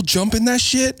sick. People jump in that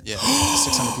shit? Yeah,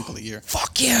 600 people a year.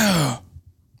 Fuck yeah.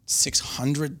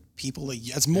 600 people a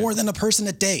year. That's more than a person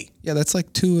a day. Yeah, that's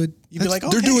like two. You'd be like,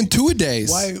 they're doing 2 a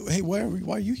days. Why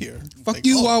are you here? Fuck Like,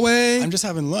 you, Huawei. I'm just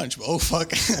having lunch. Oh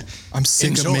fuck. I'm sick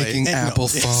Enjoy. of making And Apple no,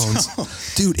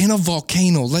 phones. Dude, in a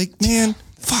volcano. Like, man,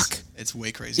 fuck. It's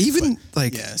way crazy. Even but,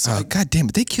 like, yeah, so God damn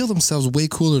it, they kill themselves way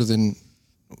cooler than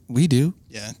we do.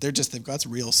 yeah, they've got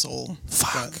real soul.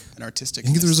 Fuck. They've got an artistic. I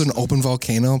think if there was an open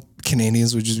volcano,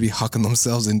 Canadians would just be hucking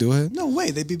themselves into it. No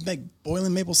way. They'd be like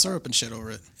boiling maple syrup and shit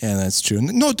over it. Yeah, that's true.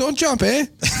 No, don't jump, eh?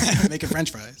 Making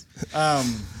French fries.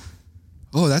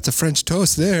 Oh, that's a French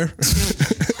toast there.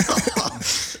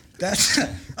 That's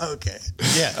okay.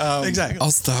 Yeah, exactly.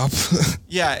 I'll stop.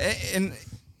 Yeah, and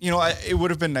it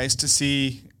would have been nice to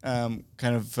see kind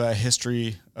of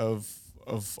history of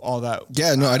all that.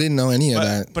 Yeah, no, I didn't know any of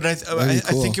that. But I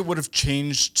Cool. think it would have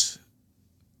changed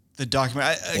the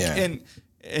document. Yeah.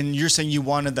 And you're saying you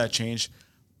wanted that change,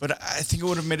 but I think it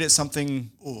would have made it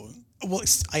something. Well,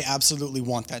 I absolutely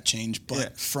want that change, but Yeah.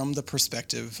 from the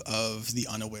perspective of the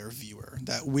unaware viewer,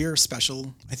 that we're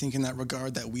special, I think, in that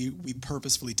regard, that we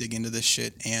purposefully dig into this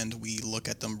shit and we look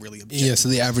at them really objectively. Yeah, so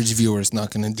the average viewer is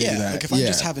not going to do Yeah, that. like if I'm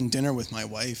just having dinner with my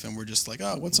wife and we're just like,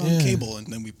 oh, what's on cable? And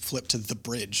then we flip to The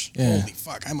Bridge. Yeah. Holy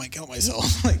fuck, I might kill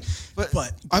myself. Like,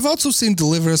 but I've also seen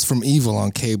Deliver Us from Evil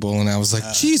on cable, and I was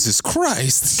like, Jesus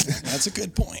Christ. that's a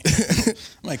good point. I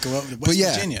might go out to West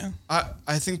yeah. Virginia.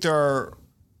 I think there are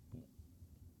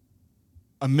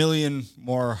a million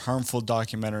more harmful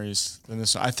documentaries than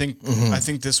this one. I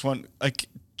think this one, like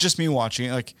just me watching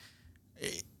it, like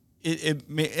it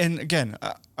may, and again,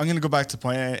 I'm going to go back to the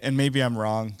point, and maybe I'm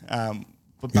wrong. But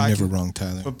You're back never wrong,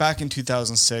 Tyler. But back in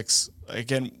 2006,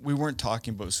 again, we weren't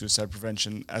talking about suicide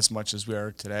prevention as much as we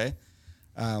are today.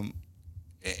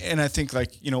 And I think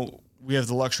we have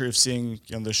the luxury of seeing,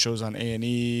 the shows on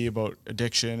A&E about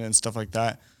addiction and stuff like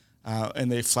that.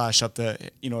 And they flash up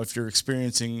that, if you're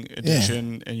experiencing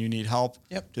addiction and you need help,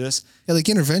 do this. Yeah, like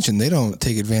intervention, they don't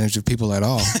take advantage of people at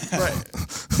all. Right.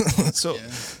 So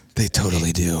They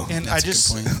totally do. and I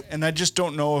just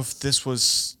don't know if this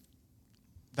was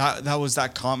that was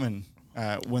that common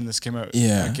when this came out.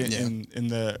 Yeah. Like in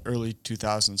the early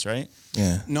 2000s, right?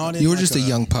 Yeah. Not in you were like just a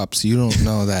young pup, so you don't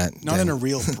know that. Not then. in a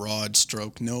real broad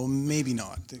stroke. No, maybe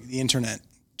not. The internet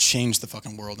changed the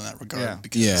fucking world in that regard Yeah.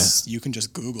 because you can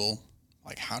just Google,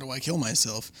 like, how do I kill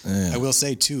myself? I will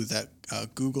say, too, that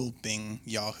Google, Bing,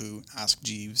 Yahoo, Ask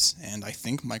Jeeves, and I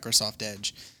think Microsoft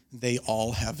Edge, they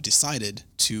all have decided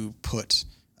to put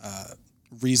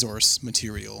resource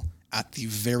material at the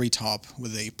very top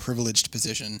with a privileged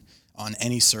position on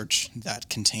any search that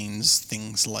contains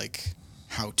things like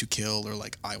how to kill or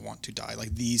like I want to die.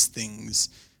 Like these things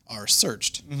are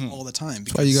searched all the time.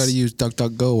 That's why you got to use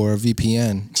DuckDuckGo or a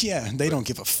VPN. Yeah, they don't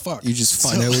give a fuck. You just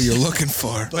find out what you're looking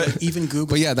for. But even Google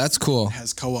But yeah, that's cool.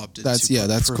 has co-opted That's- to yeah, put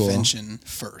that's cool. prevention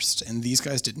first. And these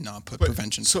guys did not put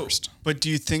prevention first. But do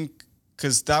you think,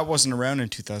 because that wasn't around in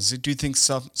 2000, do you think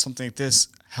something like this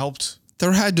helped?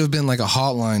 There had to have been like a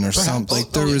hotline or something.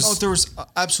 Like there was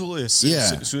absolutely a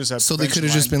suicide So they could prevention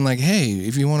have just line. been like, hey,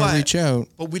 if you want to reach out.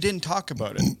 But we didn't talk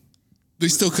about it. They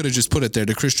still could have just put it there,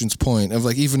 to Christian's point of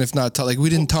like, even if not, like we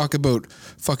didn't talk about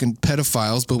fucking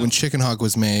pedophiles, but when Chicken Hawk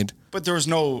was made. But there was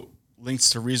no links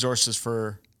to resources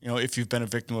for, if you've been a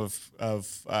victim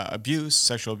of abuse,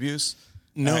 sexual abuse.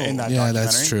 No. In that Yeah, documentary.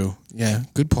 that's true. Yeah,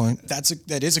 good point.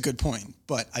 That is a good point.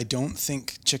 But I don't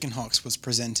think Chicken Hawks was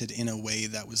presented in a way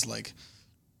that was like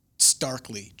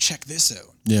starkly, check this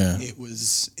out. Yeah. It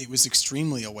was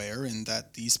extremely aware in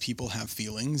that these people have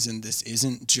feelings and this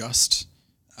isn't just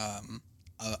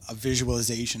a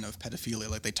visualization of pedophilia.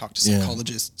 Like they talk to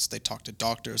psychologists, they talk to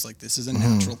doctors, like this is a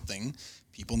natural thing.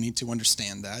 People need to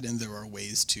understand that, and there are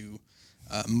ways to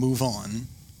move on,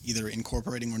 either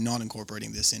incorporating or not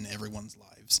incorporating this in everyone's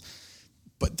lives.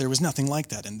 But there was nothing like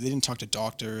that, and they didn't talk to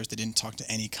doctors, they didn't talk to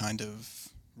any kind of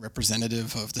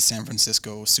representative of the San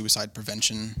Francisco Suicide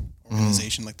Prevention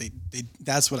Organization. Like they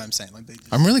that's what I'm saying. Like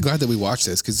I'm really glad that we watched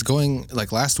this, because going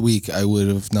like last week, I would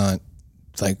have not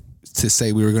like to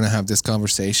say we were going to have this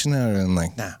conversation and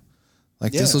like, nah,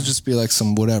 like this will just be like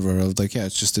some whatever of like, yeah,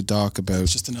 it's just a doc about,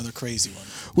 it's just another crazy one.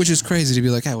 which is crazy to be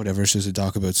like, whatever, it's just a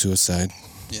doc about suicide.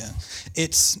 Yeah,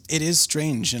 it is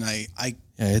strange, and I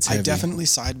it's I heavy. definitely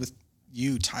side with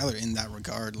you, Tyler, in that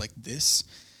regard. Like this,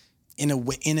 in a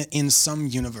way, in some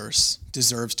universe,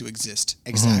 deserves to exist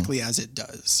exactly as it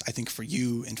does. I think for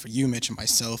you, Mitch, and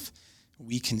myself,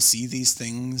 we can see these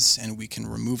things and we can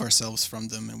remove ourselves from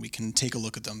them and we can take a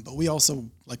look at them. But we also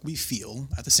we feel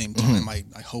at the same time. I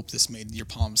hope this made your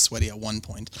palms sweaty at one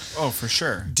point. Oh, for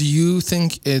sure. Do you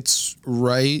think it's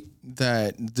right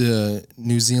that the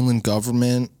New Zealand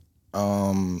government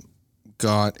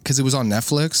got, because it was on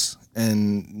Netflix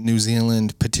and New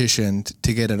Zealand petitioned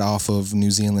to get it off of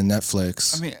New Zealand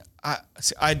Netflix? I mean,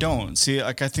 I don't see.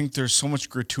 Like, I think there's so much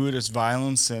gratuitous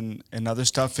violence and other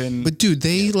stuff in. But dude,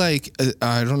 they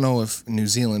I don't know if New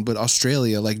Zealand, but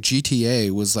Australia, like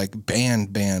GTA was like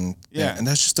banned. Yeah. And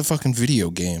that's just a fucking video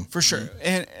game. For sure.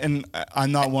 And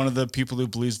I'm not one of the people who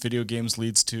believes video games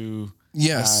leads to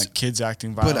Yes. Kids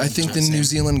acting violent. But I think the New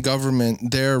Zealand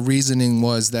government, their reasoning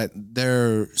was that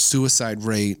their suicide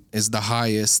rate is the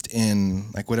highest in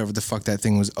like whatever the fuck that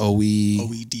thing was,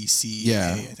 OEDC.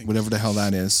 Yeah, I think. whatever the hell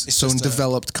that is. So in just a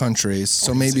developed countries.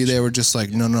 So maybe they were just like,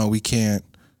 no, we can't.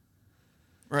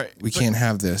 Right. We can't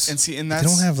have this. And see, and they that's,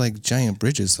 don't have like giant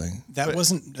bridges thing. That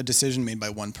wasn't a decision made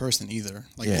by one person either.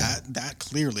 Like that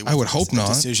clearly was I would hope not.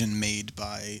 Decision made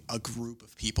by a group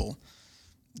of people.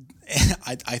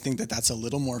 I think that's a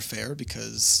little more fair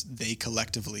because they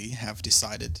collectively have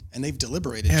decided and they've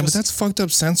deliberated. Yeah, but that's fucked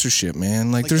up censorship,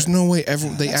 man. Like there's no way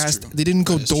they asked, true. they didn't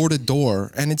go That is door to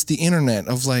door, and it's the internet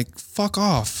of like, fuck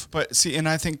off. But see, and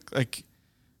I think like,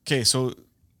 okay, so,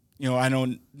 you know, I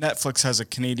know Netflix has a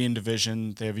Canadian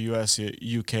division, they have US,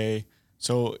 UK.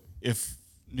 So if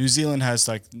New Zealand has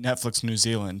like Netflix New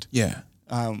Zealand, Yeah.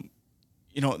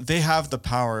 you know, they have the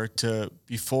power to,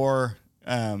 before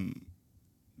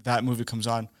that movie comes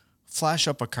on, flash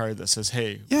up a card that says,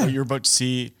 hey, what you're about to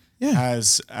see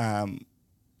has,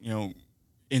 you know,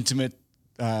 intimate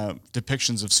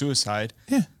depictions of suicide.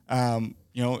 Yeah.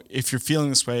 You know, if you're feeling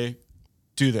this way,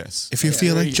 do this. If you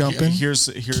feel like jumping, here's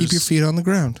keep your feet on the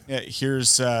ground. Yeah, here's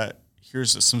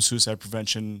some suicide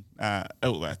prevention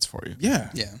outlets for you.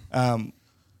 Yeah. Yeah.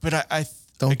 But I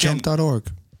Don't again, jump.org.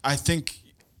 I think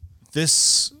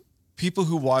people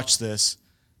who watch this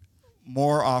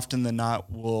more often than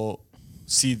not will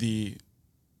see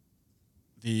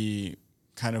the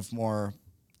kind of more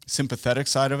sympathetic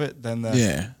side of it than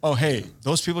the oh hey,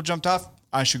 those people jumped off,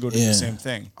 I should go do the same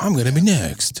thing. I'm gonna be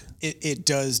next. It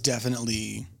does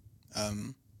definitely. I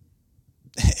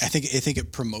think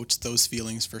it promotes those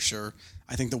feelings for sure.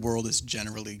 I think the world is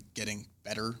generally getting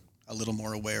better, a little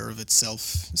more aware of itself.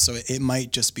 So it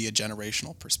might just be a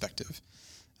generational perspective.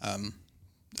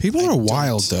 People are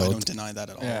wild I though. don't deny that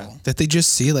at all. That they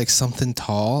just see like something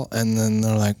tall and then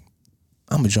they're like,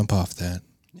 I'm gonna jump off that.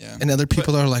 Yeah. And other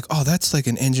people are like, oh, that's like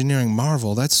an engineering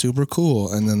marvel. That's super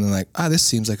cool. And then they're like, this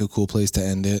seems like a cool place to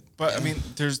end it. But I mean,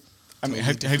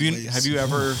 have you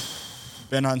ever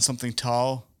been on something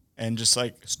tall and just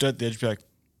like stood at the edge and be like,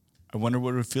 I wonder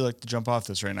what it would feel like to jump off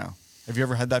this right now? Have you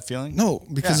ever had that feeling? No,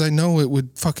 because I know it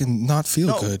would fucking not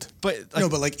feel good. But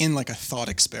but in like a thought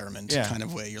experiment kind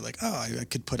of way, you're like, I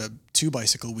could put 2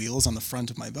 bicycle wheels on the front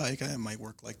of my bike. It might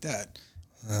work like that.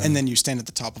 And then you stand at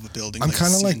the top of a building. I'm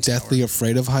kind of like deathly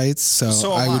afraid of heights,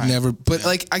 so I would never. But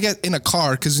like, I get in a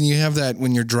car because when you have that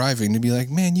when you're driving, to be like,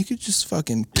 man, you could just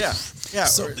fucking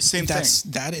So same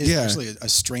thing. That is actually a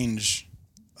strange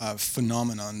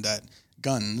phenomenon that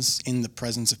guns in the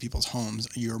presence of people's homes,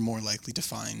 you're more likely to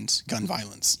find gun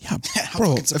violence. Yeah,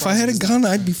 bro. If I had a gun,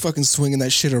 I'd be fucking swinging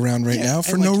that shit around right now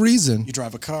for no reason. You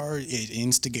drive a car, it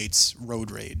instigates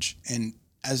road rage, and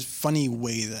as funny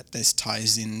way that this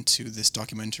ties into this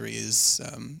documentary is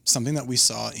something that we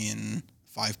saw in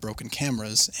 5 Broken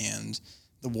Cameras and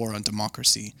The War on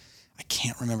Democracy. I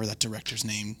can't remember that director's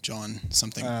name, John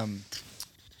something.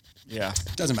 Yeah.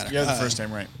 Doesn't matter. Yeah, the first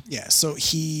name, right. Yeah, so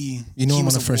he... You know he him on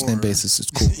was a first name basis.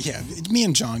 It's cool. Yeah, me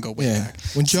and John go way back.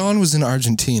 When John was in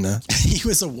Argentina... He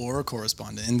was a war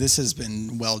correspondent, and this has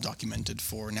been well documented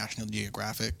for National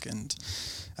Geographic and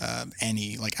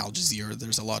any, like Al Jazeera.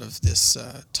 There's a lot of this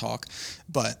talk.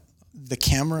 But the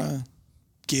camera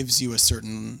gives you a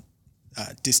certain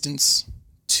distance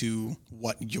to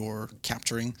what you're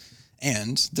capturing.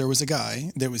 And there was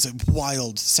a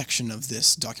wild section of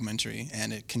this documentary,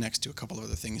 and it connects to a couple of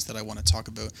other things that I want to talk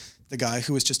about. The guy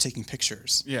who was just taking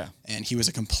pictures. Yeah. And he was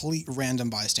a complete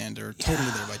random bystander, totally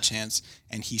there by chance.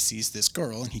 And he sees this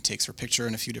girl, and he takes her picture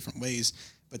in a few different ways.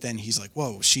 But then he's like,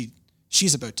 whoa,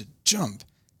 she's about to jump.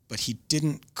 But he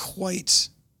didn't quite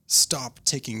stop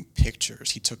taking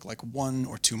pictures. He took like 1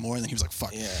 or 2 more, and then he was like,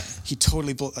 fuck. Yeah. He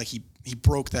totally, he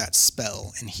broke that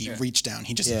spell, and he reached down.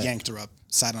 He just yanked her up,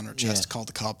 sat on her chest, called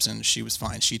the cops, and she was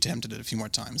fine. She attempted it a few more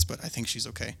times, but I think she's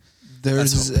okay.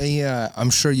 There's I'm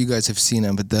sure you guys have seen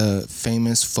it, but the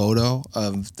famous photo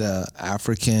of the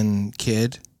African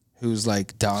kid who's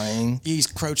like dying. He's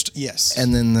crouched, yes.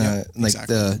 And then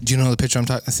do you know the picture I'm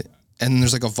talking? And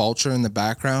there's like a vulture in the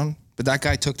background, but that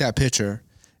guy took that picture,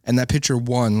 and that picture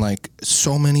won like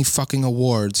so many fucking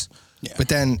awards. Yeah. But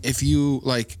then if you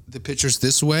like the picture's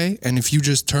this way, and if you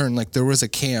just turn, like there was a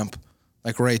camp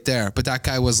like right there, but that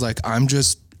guy was like, I'm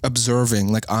just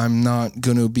observing, like I'm not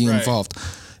gonna be involved.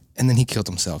 And then he killed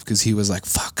himself because he was like,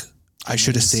 fuck, I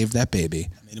should have saved that baby.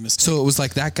 I made a mistake. So it was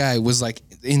like that guy was like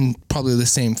in probably the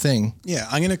same thing. Yeah,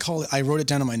 I'm gonna call it, I wrote it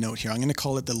down on my note here, I'm gonna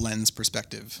call it the lens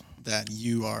perspective that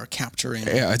you are capturing.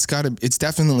 Yeah, it's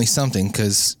definitely something,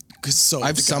 because because so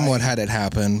I've somewhat had it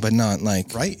happen, but not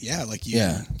like right. Yeah, like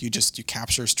you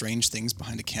capture strange things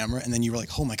behind a camera, and then you were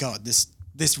like, oh my god,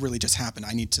 this really just happened.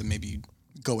 I need to maybe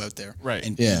go out there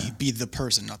and be the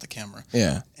person, not the camera.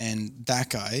 Yeah. And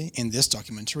that guy in this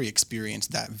documentary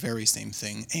experienced that very same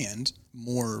thing, and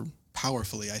more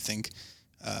powerfully, I think,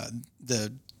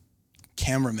 the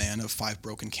cameraman of 5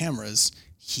 Broken Cameras,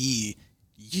 he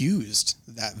used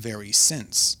that very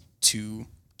sense to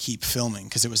keep filming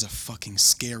because it was a fucking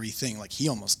scary thing. Like, he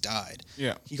almost died.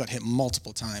 Yeah. He got hit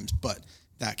multiple times, but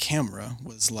that camera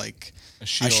was like a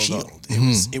shield.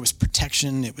 It was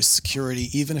protection. It was security.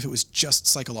 Even if it was just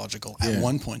psychological, at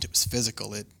one point it was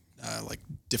physical. It like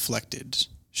deflected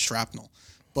shrapnel,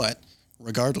 but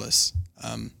regardless,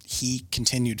 he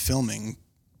continued filming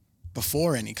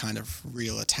before any kind of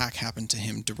real attack happened to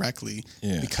him directly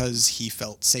because he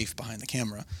felt safe behind the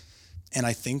camera. And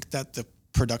I think that the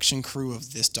production crew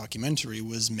of this documentary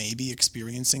was maybe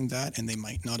experiencing that, and they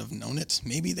might not have known it.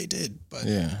 Maybe they did, but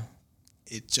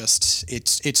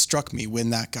it struck me when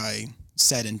that guy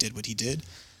said and did what he did.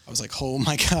 I was like, oh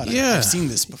my God, I've seen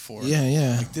this before.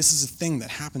 Like, this is a thing that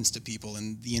happens to people,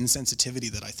 and the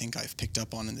insensitivity that I think I've picked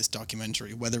up on in this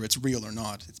documentary, whether it's real or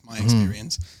not, it's my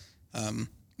experience,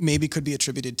 maybe could be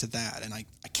attributed to that. And I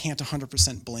can't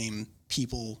 100% blame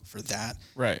people for that.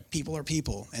 Right. People are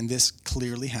people, and this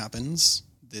clearly happens.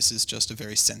 This is just a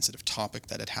very sensitive topic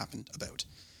that it happened about.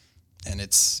 And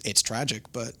it's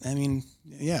tragic, but I mean,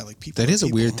 like people. That is a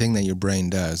weird thing that your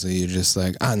brain does. You're just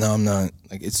like, no, I'm not.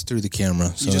 Like, it's through the camera,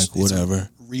 so like whatever.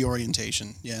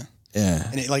 Reorientation, yeah.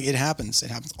 And it happens. It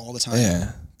happens all the time.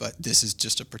 Yeah. But this is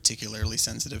just a particularly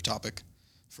sensitive topic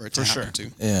for it to happen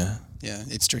to. Yeah. Yeah,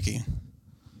 it's tricky.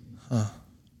 Huh.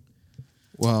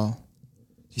 Well,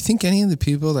 do you think any of the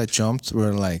people that jumped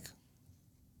were like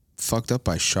fucked up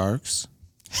by sharks?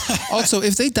 Also,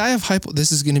 if they die of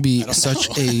this is going to be such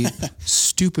a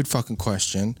stupid fucking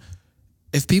question.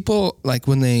 If people like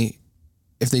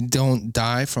if they don't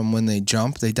die from when they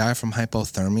jump, they die from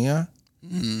hypothermia.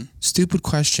 Stupid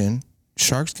question.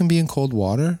 Sharks can be in cold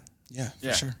water? Yeah,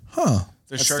 for sure. Huh.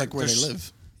 That's like where they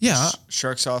live. Yeah.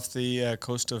 Sharks off the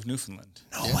coast of Newfoundland.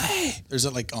 No way. There's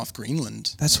like off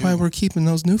Greenland. That's why we're keeping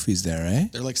those Newfies there,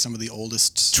 right? They're like some of the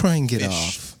oldest Try and get fish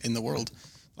off in the world.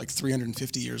 Like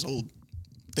 350 years old.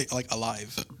 They like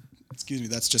alive. Excuse me,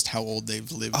 that's just how old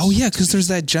they've lived. Oh yeah, because there's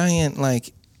that giant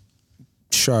like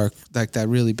shark, like that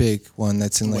really big one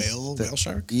that's in like whale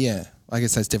shark. Yeah, I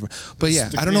guess that's different. But yeah,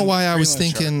 I don't know why I was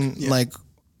thinking like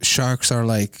sharks are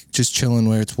like just chilling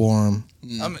where it's warm.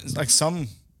 Like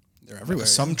they're everywhere.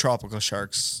 Some tropical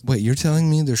sharks. Wait, you're telling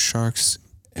me there's sharks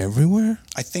everywhere?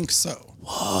 I think so.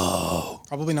 Whoa.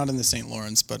 Probably not in the St.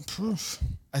 Lawrence, but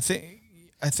I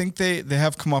think they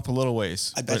have come up a little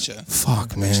ways. I bet you.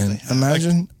 Fuck, man.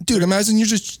 Imagine you're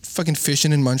just fucking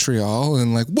fishing in Montreal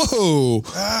and like, whoa.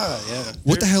 Yeah.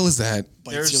 What the hell is that?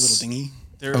 Bites your little dinghy.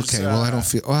 Okay,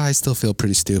 well, I still feel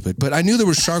pretty stupid. But I knew there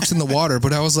were sharks in the water,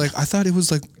 but I was like, I thought it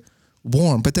was like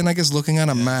warm. But then I guess looking at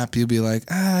a map, you'd be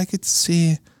like, I could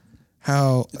see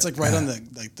how. It's like right on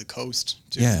the coast,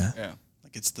 too. Yeah.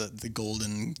 Like it's the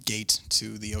golden gate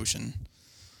to the ocean.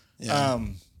 Yeah.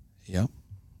 Yep.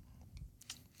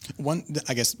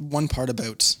 One part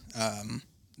about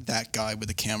that guy with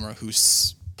the camera who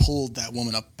pulled that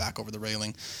woman up back over the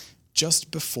railing, just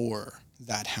before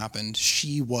that happened,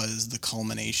 she was the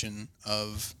culmination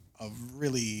of a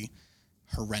really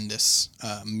horrendous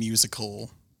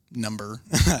musical number,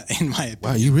 in my opinion.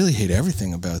 Wow, you really hate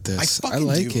everything about this. I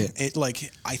like do. it.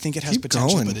 I think it has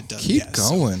potential, but it doesn't. Keep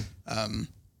going. So,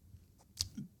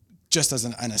 just as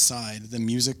an aside, the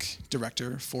music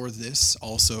director for this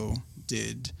also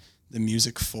did the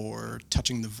music for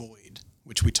Touching the Void,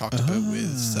 which we talked about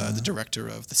with the director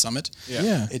of The Summit.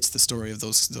 Yeah. It's the story of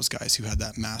those guys who had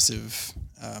that massive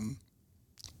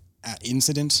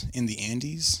incident in the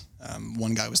Andes.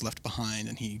 One guy was left behind,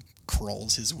 and he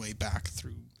crawls his way back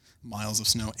through miles of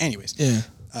snow. Anyways,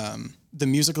 the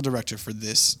musical director for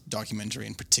this documentary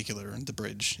in particular, The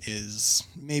Bridge, is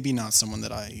maybe not someone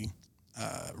that I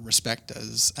respect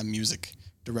as a music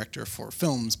director for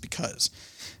films, because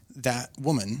that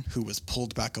woman who was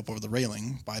pulled back up over the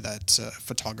railing by that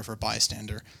photographer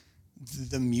bystander,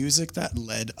 the music that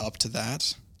led up to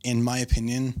that, in my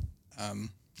opinion, I'm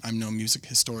no music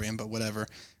historian, but whatever,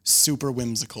 super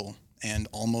whimsical and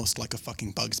almost like a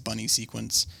fucking Bugs Bunny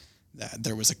sequence. That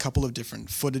there was a couple of different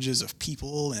footages of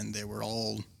people, and they were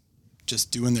all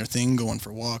just doing their thing, going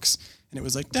for walks, and it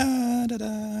was like da da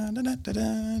da da da da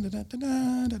da da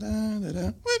da da da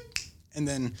da, and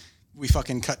then we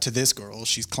fucking cut to this girl.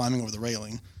 She's climbing over the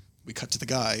railing. We cut to the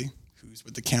guy who's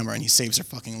with the camera, and he saves her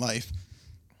fucking life.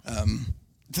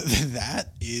 that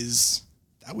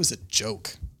was a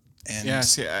joke. And Yeah,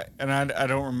 see, I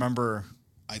don't remember.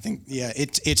 I think, yeah,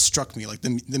 it struck me like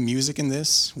the music in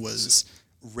this was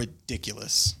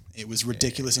ridiculous. It was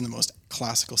ridiculous in the most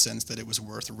classical sense that it was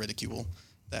worth ridicule,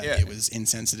 that it was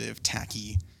insensitive,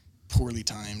 tacky, poorly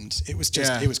timed. It was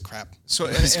just, it was crap. So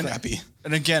it was crappy.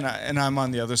 And again, I'm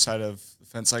on the other side of the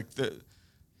fence. Like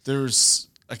there's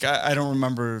like I don't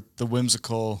remember the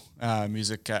whimsical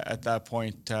music at that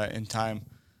point in time,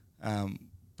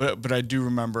 but I do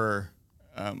remember.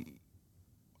 I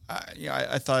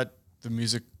thought the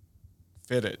music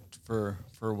fit it for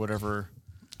whatever.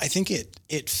 I think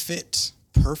it fit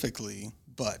perfectly,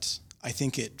 but I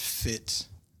think it fit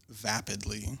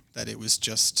vapidly. That it was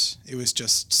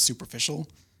just superficial.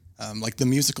 Like the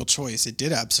musical choice, it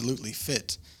did absolutely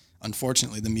fit.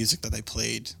 Unfortunately, the music that they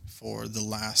played for the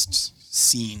last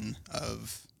scene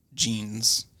of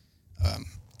Jean's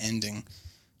ending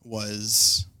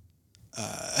was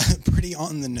pretty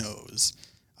on the nose.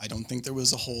 I don't think there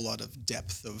was a whole lot of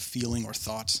depth of feeling or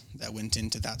thought that went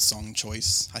into that song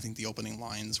choice. I think the opening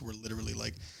lines were literally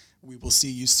like, "We will see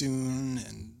you soon,"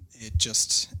 and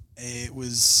it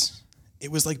was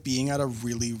like being at a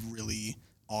really, really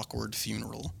awkward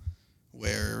funeral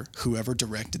where whoever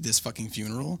directed this fucking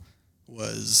funeral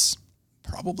was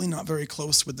probably not very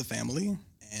close with the family,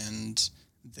 and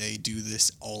they do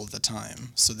this all the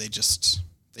time. So they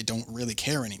don't really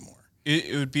care anymore.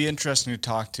 It would be interesting to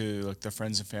talk to like the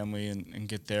friends and family and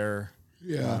get their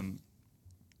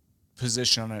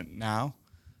position on it now.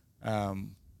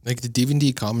 Like the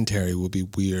DVD commentary would be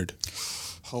weird.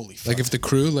 Holy fuck. Like if the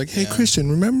crew, like, hey, Christian,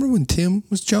 remember when Tim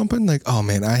was jumping? Like, oh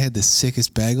man, I had the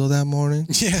sickest bagel that morning.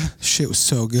 Yeah. Shit was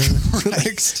so good.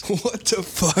 Like, what the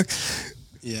fuck?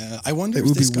 Yeah. I wonder It if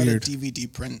would this be got weird. a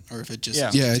DVD print or if it just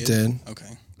Yeah, it did.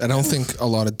 Okay. I don't think a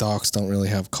lot of docs don't really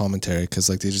have commentary because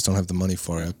like they just don't have the money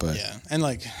for it. But yeah, and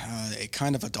like it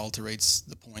kind of adulterates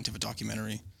the point of a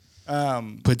documentary.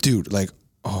 but dude, like,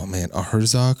 oh man, a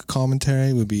Herzog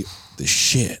commentary would be the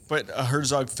shit. But a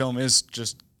Herzog film is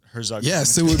just Herzog.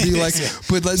 Yes, it would be like,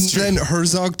 but then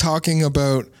Herzog talking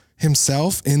about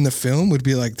himself in the film would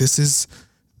be like, this is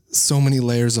so many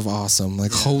layers of awesome.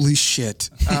 Like, holy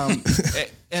shit.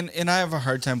 And I have a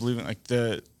hard time believing like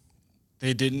they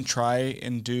didn't try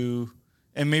and do,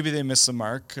 and maybe they missed the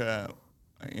mark.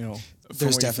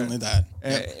 There's definitely that.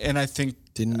 And I think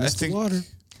Didn't miss the water.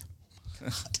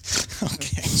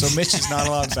 Okay. So Mitch is not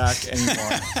allowed back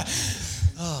anymore.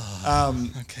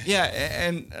 Okay. Yeah,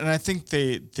 and I think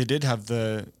they did have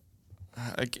the,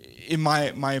 like in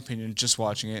my opinion, just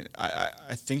watching it,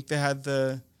 I think they had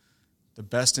the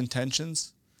best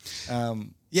intentions.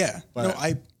 Yeah. But- No,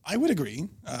 I would agree.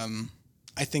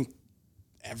 I think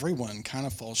everyone kind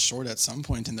of falls short at some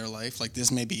point in their life. Like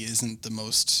this maybe isn't the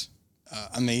most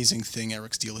amazing thing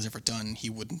Eric Steele has ever done. He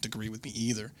wouldn't agree with me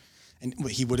either. And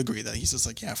he would agree that he's just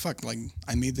like, yeah, fuck, like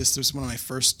I made this. This was one of my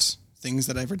first things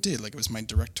that I ever did. Like it was my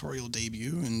directorial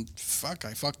debut and fuck,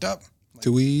 I fucked up.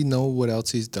 Do we know what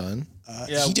else he's done?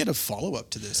 He did a follow-up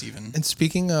to this even. And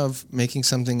speaking of making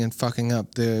something and fucking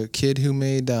up, the kid who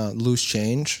made Loose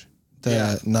Change,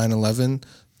 the 9/11,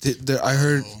 I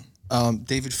heard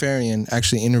David Farian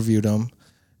actually interviewed him,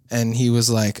 and he was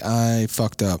like, I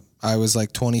fucked up. I was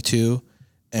like 22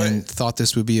 and thought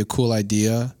this would be a cool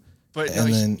idea. But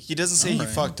and no, then, he doesn't say he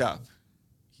fucked up.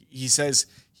 He says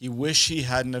he wish he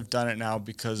hadn't have done it now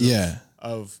because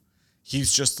of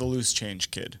he's just the loose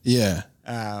change kid. Yeah.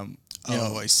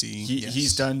 I see.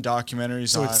 He's done documentaries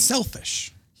so on. it's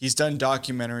selfish. He's done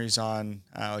documentaries on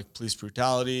like police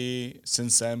brutality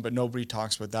since then, but nobody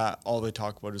talks about that. All they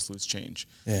talk about is loose change.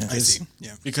 Yeah. I see.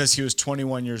 Yeah. Because he was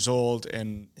 21 years old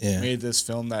and made this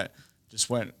film that just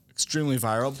went extremely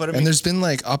viral. But I mean, And there's been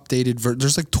like updated,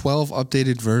 there's like 12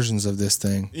 updated versions of this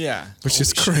thing. Yeah. Which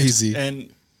is crazy.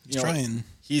 And trying.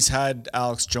 He's had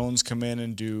Alex Jones come in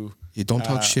and do. You don't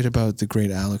talk shit about the great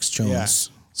Alex Jones. Yeah.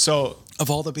 So Of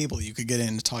all the people you could get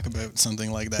in to talk about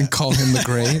something like that. And call him the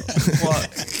great. well,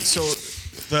 so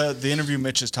the interview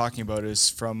Mitch is talking about is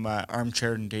from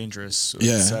Armchair and Dangerous.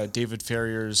 It's David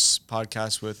Ferrier's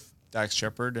podcast with Dax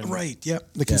Shepard. And Right.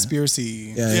 Yep. The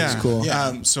conspiracy. Yeah, it's cool.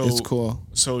 Yeah. So It's cool.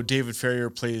 So David Ferrier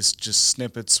plays just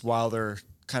snippets while they're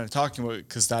kind of talking about it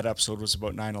because that episode was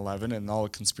about 9/11 and all the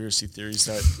conspiracy theories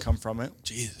that come from it.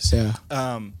 Jesus. Yeah.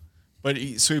 But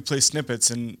he plays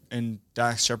snippets and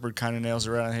Dax Shepard kind of nails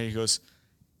it right on the head. He goes,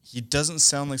 he doesn't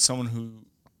sound like someone who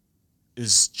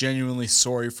is genuinely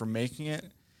sorry for making it.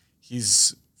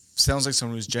 Sounds like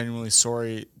someone who's genuinely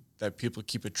sorry that people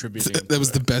keep attributing. That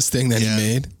was the best thing that he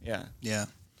made. Yeah. Yeah.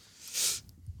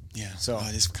 Yeah, So-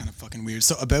 it is kind of fucking weird.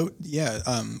 So about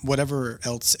whatever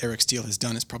else Eric Steele has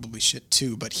done is probably shit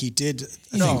too. But he did a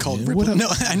thing called man, Ripple. what a- No,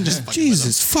 I'm just fucking with him.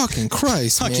 Jesus fucking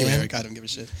Christ, Fuck man. you, Eric. I don't give a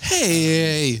shit.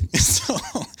 Hey. So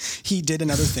he did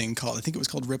another thing called, I think it was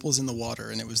called Ripples in the Water,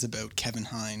 and it was about Kevin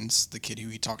Hines, the kid who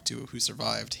he talked to who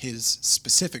survived. His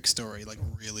specific story, like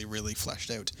really, really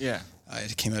fleshed out. Yeah.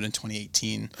 It came out in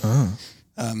 2018.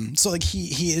 So like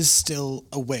he is still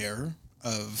aware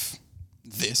of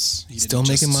this. He Still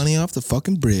didn't making just- money off the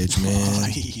fucking bridge, man.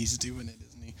 He's doing it,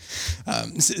 isn't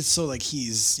he? So like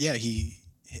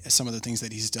some of the things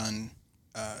that he's done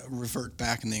revert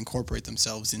back and they incorporate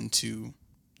themselves into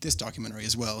this documentary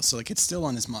as well. So like it's still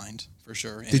on his mind for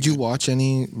sure. Did you watch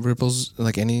any Ripples,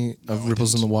 like any of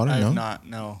Ripples in the Water? I No? have not.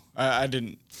 No, I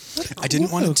didn't. I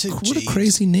didn't want it to. What a jade.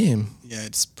 crazy name. Yeah,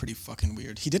 it's pretty fucking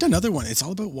weird. He did another one. It's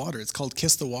all about water. It's called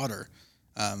Kiss the Water.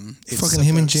 It's Fucking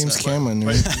him and about, James Cameron.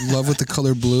 Right? Love with the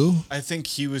color blue. I think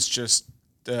he was just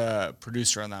the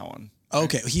producer on that one.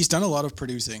 Okay, he's done a lot of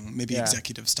producing, maybe Yeah.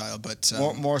 executive style, but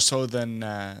More so than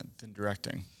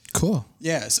directing. Cool.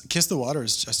 yeah, so Kiss the Water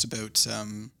is just about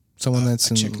Someone that's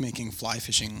a in. chick making fly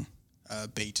fishing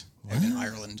bait out in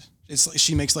Ireland. It's like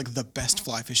she makes like the best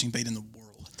fly fishing bait in the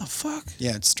world. the fuck?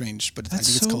 Yeah, it's strange, but I That's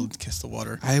think it's so- called Kiss the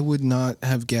Water. I would not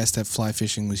have guessed that fly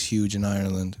fishing was huge in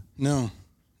Ireland. No,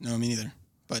 me neither.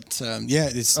 But yeah,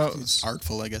 it's Oh,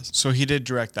 artful, I guess. So he did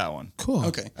direct that one. Cool.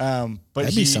 Okay. But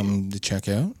That'd be something to check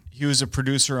out. he was a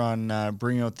producer on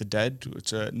Bringing Out the Dead,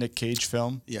 which is a Nick Cage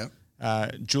film. Yeah.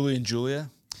 Julie and Julia.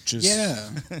 Which is, Yeah.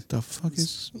 The fuck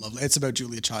is? Lovely. It's about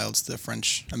Julia Childs, the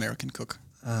French American cook.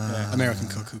 American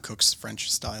cook who cooks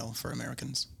French style for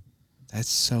Americans. That's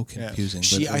so confusing.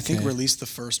 She, but I think, okay. released the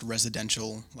first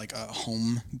residential, like a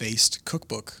home-based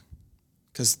cookbook.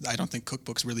 Because I don't think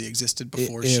cookbooks really existed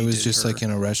before. It was did just her- like in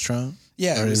a restaurant.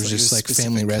 Yeah, or it was just like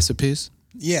family specific. recipes.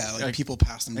 Yeah, like people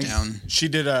pass them down. She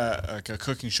did a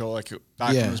cooking show back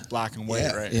when Yeah. it was black and white,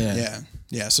 Yeah, right?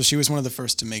 Yeah. So she was one of the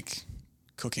first to make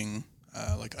cooking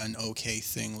like an okay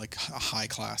thing, like high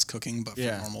class cooking, but for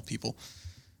Yeah. normal people.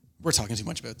 We're talking too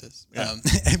much about this. Yeah.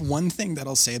 And one thing that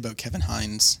I'll say about Kevin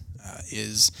Hines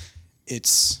is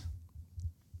it's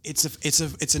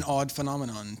an odd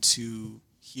phenomenon to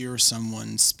hear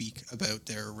someone speak about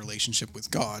their relationship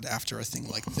with God after a thing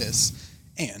like this,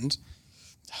 and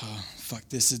fuck,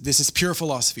 this is pure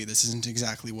philosophy. This isn't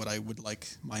exactly what I would like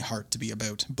my heart to be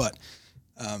about, but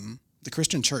the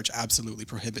Christian Church absolutely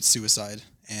prohibits suicide,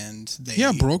 and they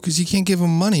Yeah, bro, because you can't give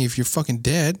them money if you're fucking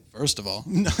dead. First of all,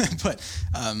 but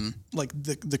like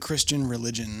the Christian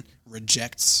religion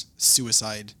rejects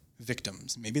suicide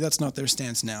victims. Maybe that's not their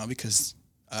stance now because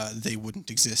they wouldn't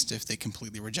exist if they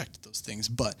completely rejected those things.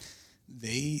 But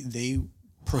they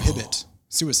prohibit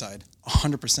suicide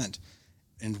 100%.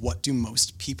 And what do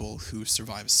most people who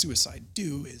survive suicide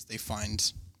do is they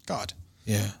find God.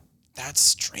 Yeah. That's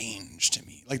strange to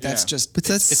me. Like that's Yeah. just. But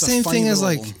that's the it's a same funny thing as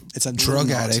little- like it's a drug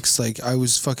little nod. addicts. Like I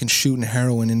was fucking shooting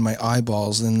heroin in my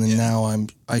eyeballs, and then now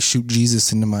I shoot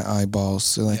Jesus into my eyeballs.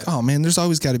 So like, oh man, there's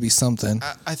always got to be something.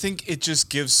 I think it just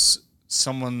gives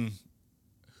someone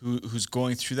who's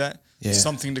going through that Yeah.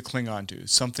 something to cling on to.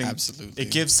 Something. Absolutely. It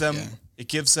gives them. Yeah. It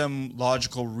gives them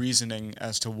logical reasoning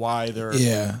as to why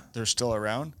Yeah. they're still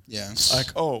around. Yeah.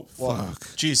 Like, oh, well,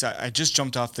 Fuck. geez, I just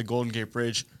jumped off the Golden Gate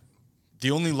Bridge.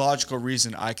 The only logical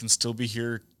reason I can still be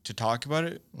here to talk about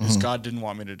it is God didn't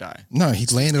want me to die. No, he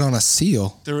landed on a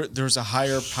seal. There's a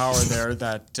higher power there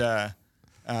that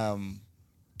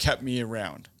kept me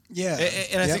around. Yeah.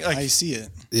 And I think, like- I see it.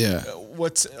 Yeah.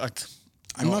 What's like,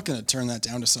 I'm not going to turn that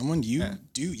down to someone. You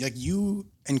do, like, you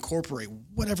incorporate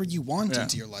whatever you want Yeah.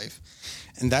 into your life.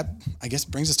 And that, I guess,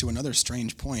 brings us to another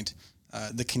strange point.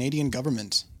 The Canadian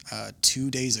government 2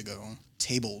 days ago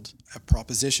tabled a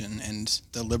proposition, and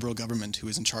the Liberal government, who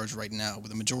is in charge right now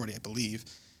with a majority, I believe,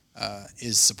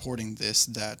 is supporting this,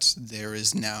 that there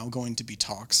is now going to be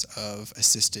talks of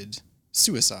assisted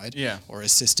suicide Yeah. or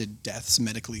assisted deaths,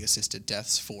 medically assisted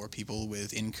deaths for people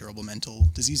with incurable mental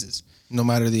diseases. No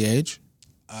matter the age.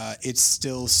 It's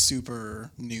still super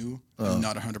new. I'm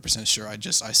not 100% sure. I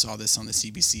saw this on the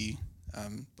CBC,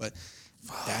 but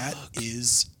that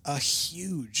is a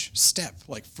huge step,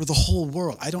 like for the whole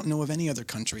world. I don't know of any other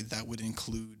country that would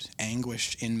include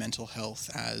anguish in mental health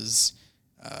as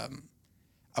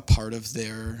a part of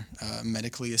their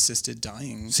medically assisted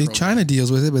dying. See, program. China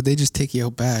deals with it, but they just take you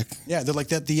out back. Yeah, they're like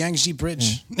that. The Yangtze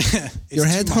Bridge. Your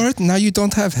head hurt? Now you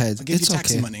don't have head. I'll give It's you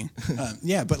taxi okay. money.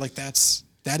 Yeah, but like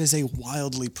that is a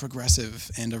wildly progressive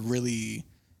and a really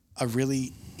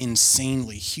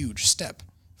insanely huge step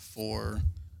for,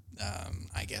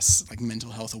 I guess, like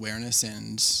mental health awareness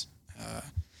and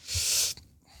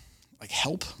like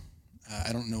help.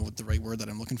 I don't know what the right word that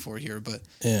I'm looking for here, but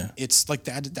Yeah. it's like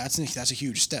that's a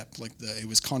huge step. Like it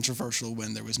was controversial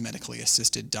when there was medically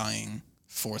assisted dying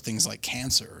for things like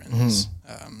cancer and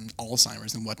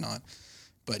Alzheimer's and whatnot.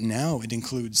 But now it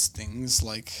includes things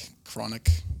like chronic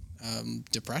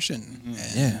depression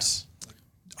and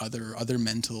other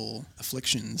mental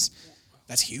afflictions.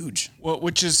 That's huge. Well,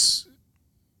 which is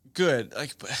good.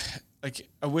 Like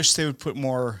I wish they would put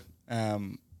more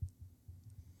time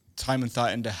and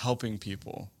thought into helping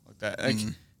people like that. Like,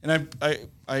 and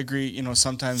I agree. You know,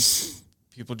 sometimes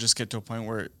people just get to a point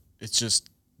where it's just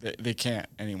they can't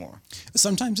anymore.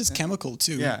 Sometimes it's chemical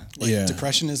too. Yeah. Like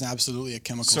depression is absolutely a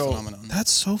chemical phenomenon.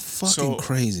 That's so fucking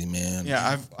crazy, man.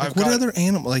 Yeah, I've what got other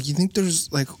animal? Like, you think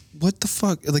there's like, what the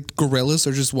fuck? Like, gorillas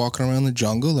are just walking around the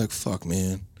jungle. Like, fuck,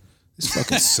 man, this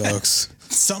fucking sucks.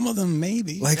 Some of them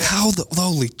maybe. Like, how the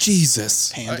holy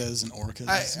Jesus? Pandas and orcas.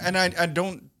 I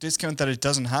don't discount that it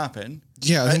doesn't happen.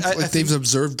 Yeah, I think I they've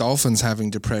observed dolphins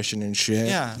having depression and shit.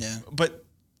 Yeah. Yeah. But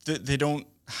they don't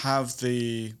have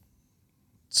the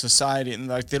society, and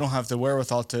like they don't have the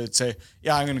wherewithal to say,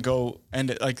 yeah, I'm going to go end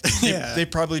it. Like they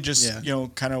probably just, you know,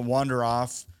 kind of wander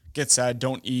off, get sad,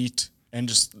 don't eat, and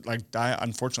just like die.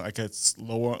 Unfortunately, like it's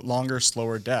longer,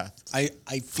 slower death. I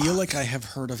feel like I have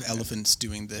heard of elephants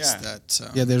doing this. Yeah.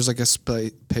 That There's like a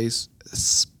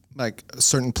like a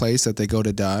certain place that they go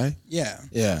to die. Yeah.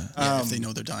 Yeah. If they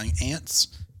know they're dying. Ants,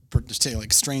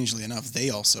 like strangely enough, they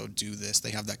also do this.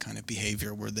 They have that kind of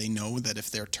behavior where they know that if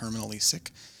they're terminally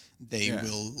sick, they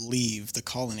will leave the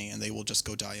colony and they will just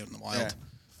go die out in the wild.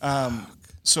 Yeah.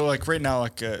 So like right now,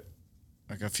 like a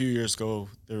few years ago,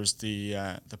 there was the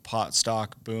pot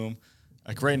stock boom.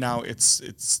 Like right now, it's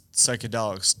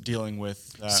psychedelics dealing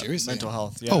with mental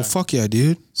health. Yeah. Oh fuck yeah,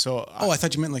 dude. So I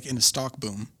thought you meant like in a stock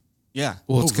boom. yeah.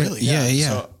 Well, it's really? Yeah.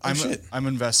 So shit. I'm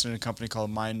invested in a company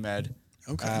called MindMed.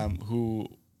 Okay. Who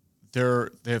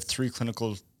they have 3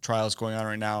 clinical trials going on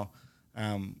right now.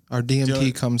 Our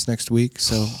DMT comes next week,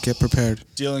 so get prepared.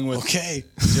 Dealing with Okay.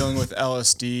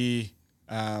 LSD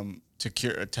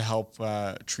to help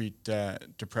treat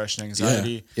depression,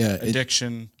 anxiety,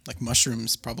 addiction, Like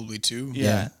mushrooms probably too.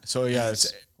 Yeah. So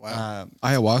it's Wow.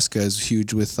 Ayahuasca is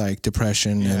huge with like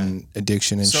depression and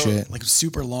addiction and shit. Like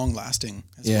super long lasting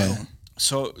as Yeah.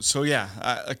 well. So yeah,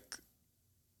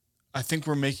 I think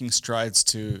we're making strides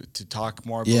to talk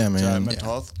more about mental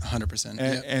health. 100%.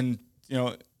 And you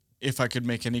know, if I could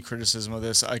make any criticism of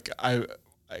this, I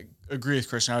agree with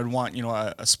Christian. I would want, you know,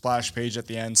 a splash page at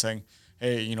the end saying,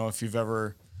 hey, you know, if you've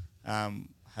ever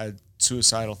had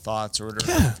suicidal thoughts or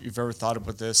whatever, if you've ever thought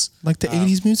about this, Like the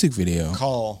 80s music video.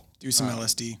 Do some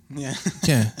LSD. Yeah.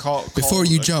 Yeah. Call Before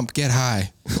you jump, get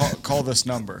high. call this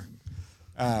number.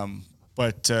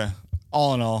 But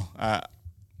all in all, I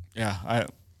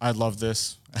love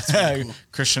this. Really cool.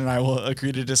 Christian and I will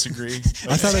agree to disagree.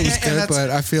 I thought it was good, but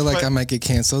I feel like I might get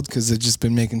canceled because they've just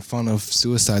been making fun of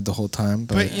suicide the whole time.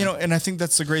 But you know, and I think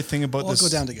that's the great thing about this. We'll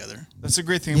go down together. That's the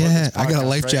great thing about this podcast, I got a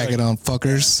life jacket on,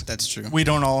 fuckers. That's true. We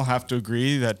don't all have to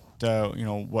agree that you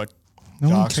know what No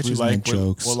one docs we catches my like,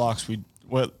 jokes.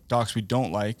 what docs we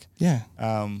don't like. Yeah.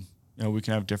 You know, we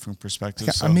can have different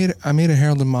perspectives. I made a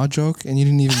Harold and Maude joke and you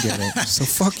didn't even get it. So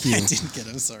fuck you. I didn't get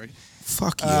it. I'm sorry.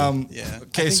 Fuck you. Yeah.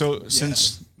 Okay,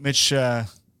 since Mitch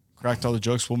cracked all the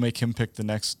jokes, we'll make him pick the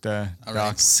next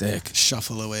doc. Sick.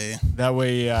 Shuffle away. That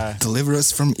way, Deliver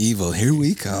us from evil. Here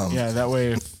we come. yeah. That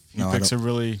way, if he No, I picks a don't-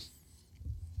 really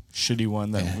shitty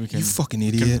one, that we can You fucking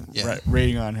idiot.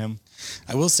 rating on him.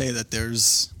 I will say that there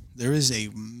is a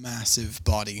massive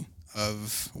body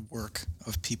of work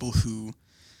of people who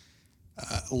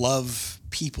love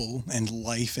people and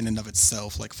life in and of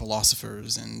itself, like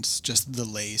philosophers and just the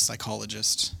lay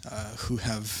psychologist who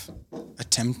have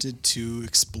attempted to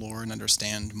explore and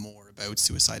understand more about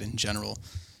suicide in general.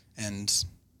 And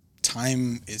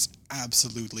time is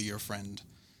absolutely your friend.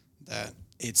 That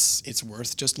it's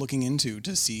worth just looking into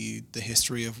to see the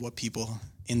history of what people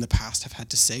in the past have had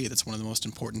to say. That's one of the most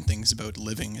important things about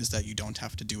living, is that you don't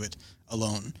have to do it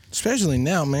alone. Especially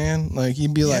now, man. Like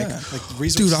you'd be like, the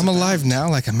resources dude, I'm alive abound. now.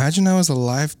 Like imagine I was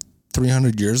alive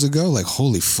 300 years ago. Like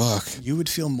holy fuck. You would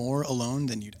feel more alone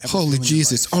than you'd ever feel Holy in your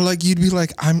Jesus. life. Or like you'd be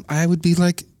like, I would be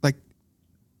like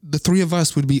the 3 of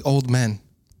us would be old men.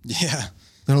 Yeah.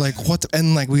 They're like, what?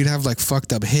 And like we'd have like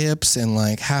fucked up hips and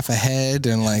like half a head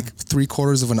and like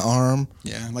 3/4 of an arm.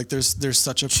 Yeah. Like there's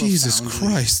such a Jesus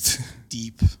profoundly Christ.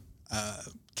 deep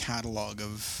catalog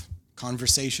of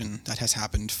conversation that has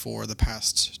happened for the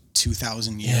past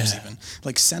 2,000 years even.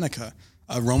 Like Seneca,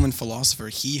 a Roman philosopher,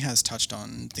 he has touched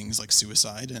on things like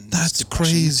suicide and That's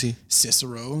depression. crazy.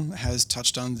 Cicero has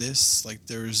touched on this. Like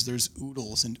there's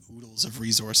oodles and oodles of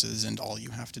resources, and all you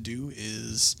have to do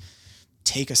is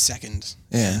take a second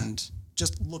Yeah. and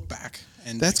just look back.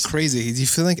 And That's crazy. Do you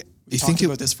feel like We talked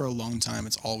about this for a long time.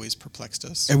 It's always perplexed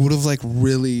us. it would have like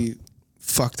really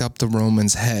fucked up the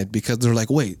Romans' head because they're like,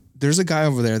 wait, there's a guy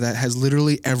over there that has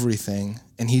literally everything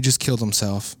and he just killed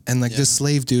himself. And like this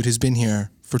slave dude has been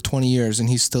here for 20 years and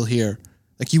he's still here.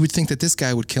 Like you would think that this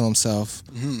guy would kill himself,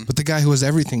 but the guy who has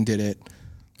everything did it.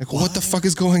 Like what the fuck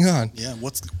is going on? Yeah,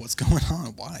 what's going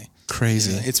on? Why?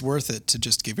 Crazy. Yeah, it's worth it to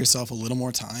just give yourself a little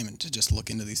more time and to just look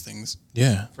into these things.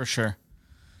 Yeah. For sure.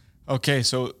 Okay,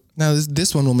 so Now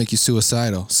this one will make you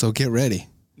suicidal, so get ready.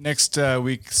 next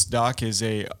week's doc is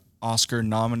a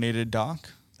Oscar-nominated doc.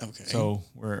 Okay. So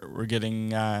we're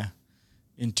getting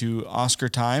into Oscar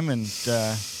time, and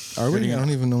Are we? getting I don't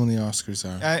even know when the Oscars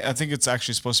are. I think it's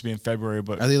actually supposed to be in February,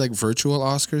 but Are they like virtual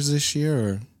Oscars this year,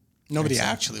 or Nobody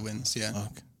actually wins. Yeah.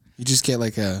 okay. You just get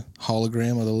like a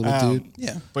hologram of the little dude?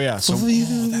 Yeah. but yeah. So Oh,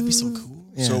 that'd be so cool.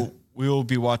 Yeah. so we will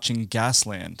be watching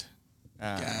Gasland.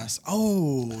 Gas.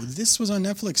 Oh, this was on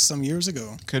Netflix some years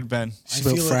ago. Could have been. It's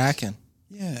about feel like- fracking.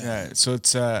 Yeah. Yeah. So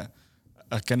it's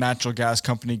like a natural gas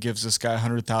company gives this guy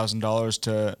 $100,000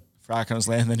 to frack on his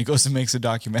land, and then he goes and makes a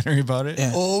documentary about it.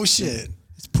 Yeah. Oh shit.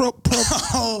 It's pro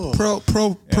Oh.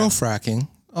 fracking.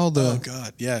 All the Oh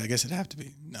god. Yeah, I guess it'd have to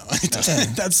be. No, it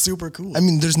doesn't. That's super cool. I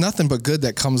mean, there's nothing but good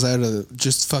that comes out of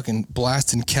just fucking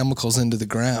blasting chemicals into the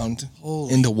ground,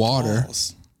 Holy into water.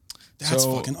 balls. That's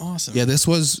So- fucking awesome. Yeah, this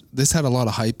had a lot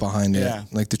of hype behind it. Yeah.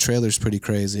 Like the trailer's pretty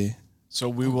crazy. So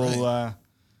we will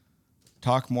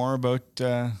talk more about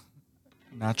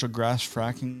natural gas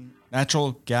fracking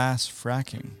Natural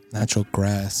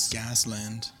grass.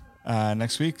 Gasland.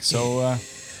 next week. So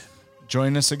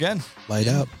join us again. Light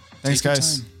up. Thanks, Take your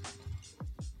guys.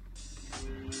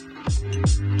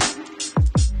 time.